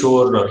I'm pretty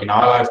sure in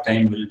our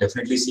lifetime we'll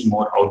definitely see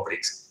more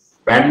outbreaks.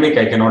 Pandemic,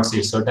 I cannot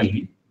say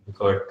certainly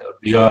because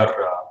we are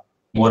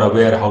more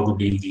aware how to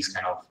deal these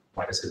kind of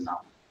viruses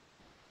now.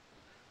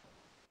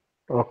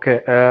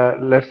 Okay,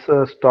 let's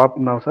stop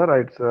now, sir.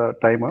 It's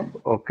time up.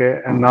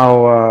 Okay, and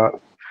now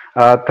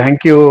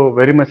thank you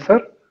very much, sir,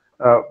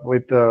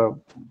 with the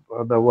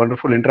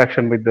wonderful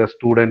interaction with the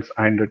students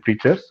and the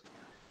teachers.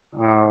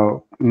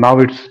 Now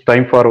it's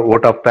time for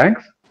vote of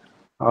thanks.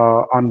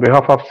 On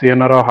behalf of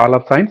CNR Hall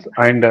of Science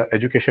and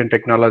Education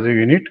Technology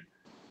Unit,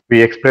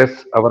 we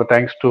express our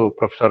thanks to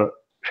Professor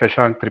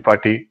Shashank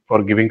Tripathi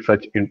for giving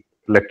such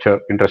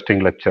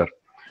interesting lecture.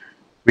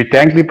 We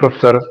thank the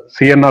Professor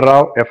CNR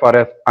Rao,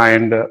 FRS,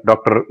 and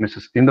Dr.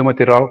 Mrs.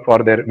 Indumati Rao for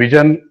their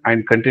vision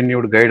and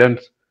continued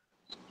guidance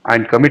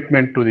and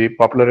commitment to the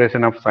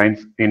popularization of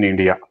science in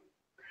India.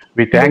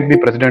 We thank the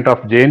President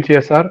of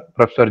JNCASR,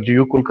 Professor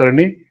G.U.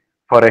 Kulkarni,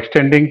 for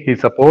extending his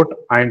support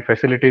and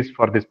facilities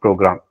for this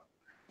program.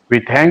 We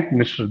thank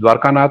Mr.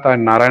 Dwarkanath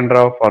and Narayan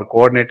Rao for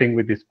coordinating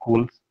with the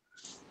schools,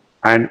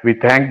 and we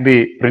thank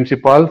the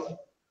principals,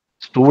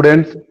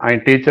 students,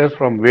 and teachers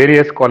from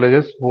various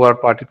colleges who are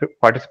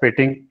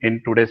participating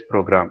in today's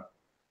program.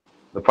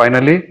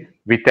 Finally,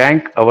 we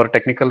thank our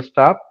technical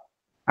staff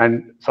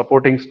and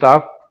supporting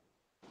staff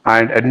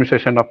and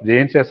administration of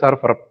JNCSR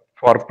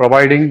for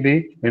providing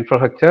the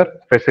infrastructure,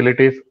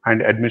 facilities,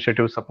 and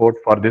administrative support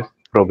for this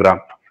program.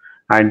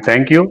 And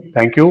thank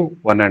you,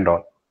 one and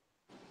all.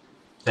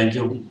 Thank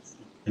you.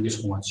 Thank you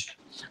so much.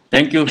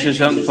 Thank you,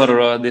 Shashank,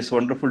 for this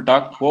wonderful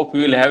talk. Hope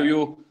we will have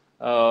you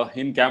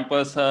in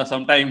campus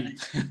sometime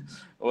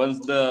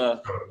once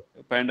the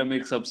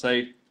pandemic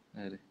subside.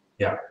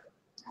 Yeah,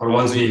 or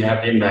once we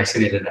have been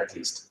vaccinated at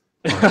least.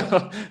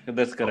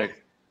 That's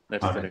correct.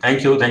 That's All right. correct.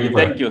 Thank you.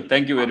 Thank you.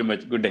 Thank you very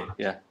much. Good day.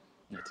 Yeah.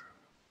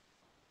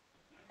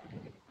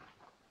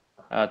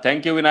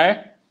 Thank you,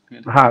 Vinayak.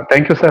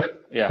 Thank you, sir.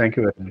 Yeah. Thank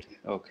you very much.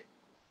 Okay.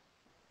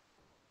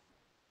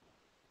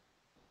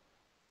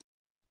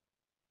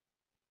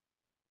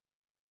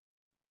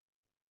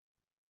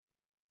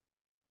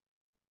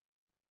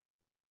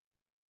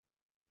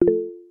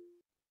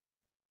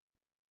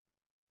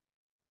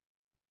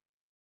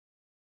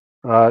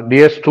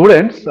 Dear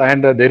students,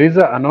 and there is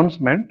an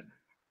announcement.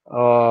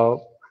 I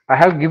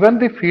have given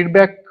the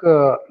feedback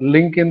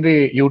link in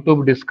the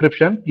YouTube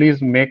description.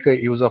 Please make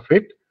use of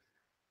it.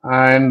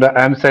 And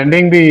I am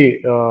sending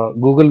the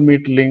Google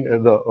Meet link,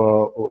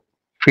 the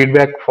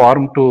feedback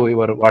form to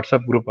your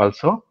WhatsApp group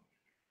also.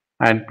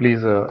 And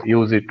please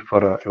use it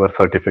for your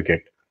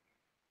certificate.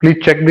 Please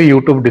check the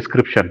YouTube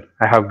description.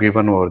 I have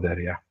given over there.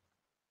 Yeah.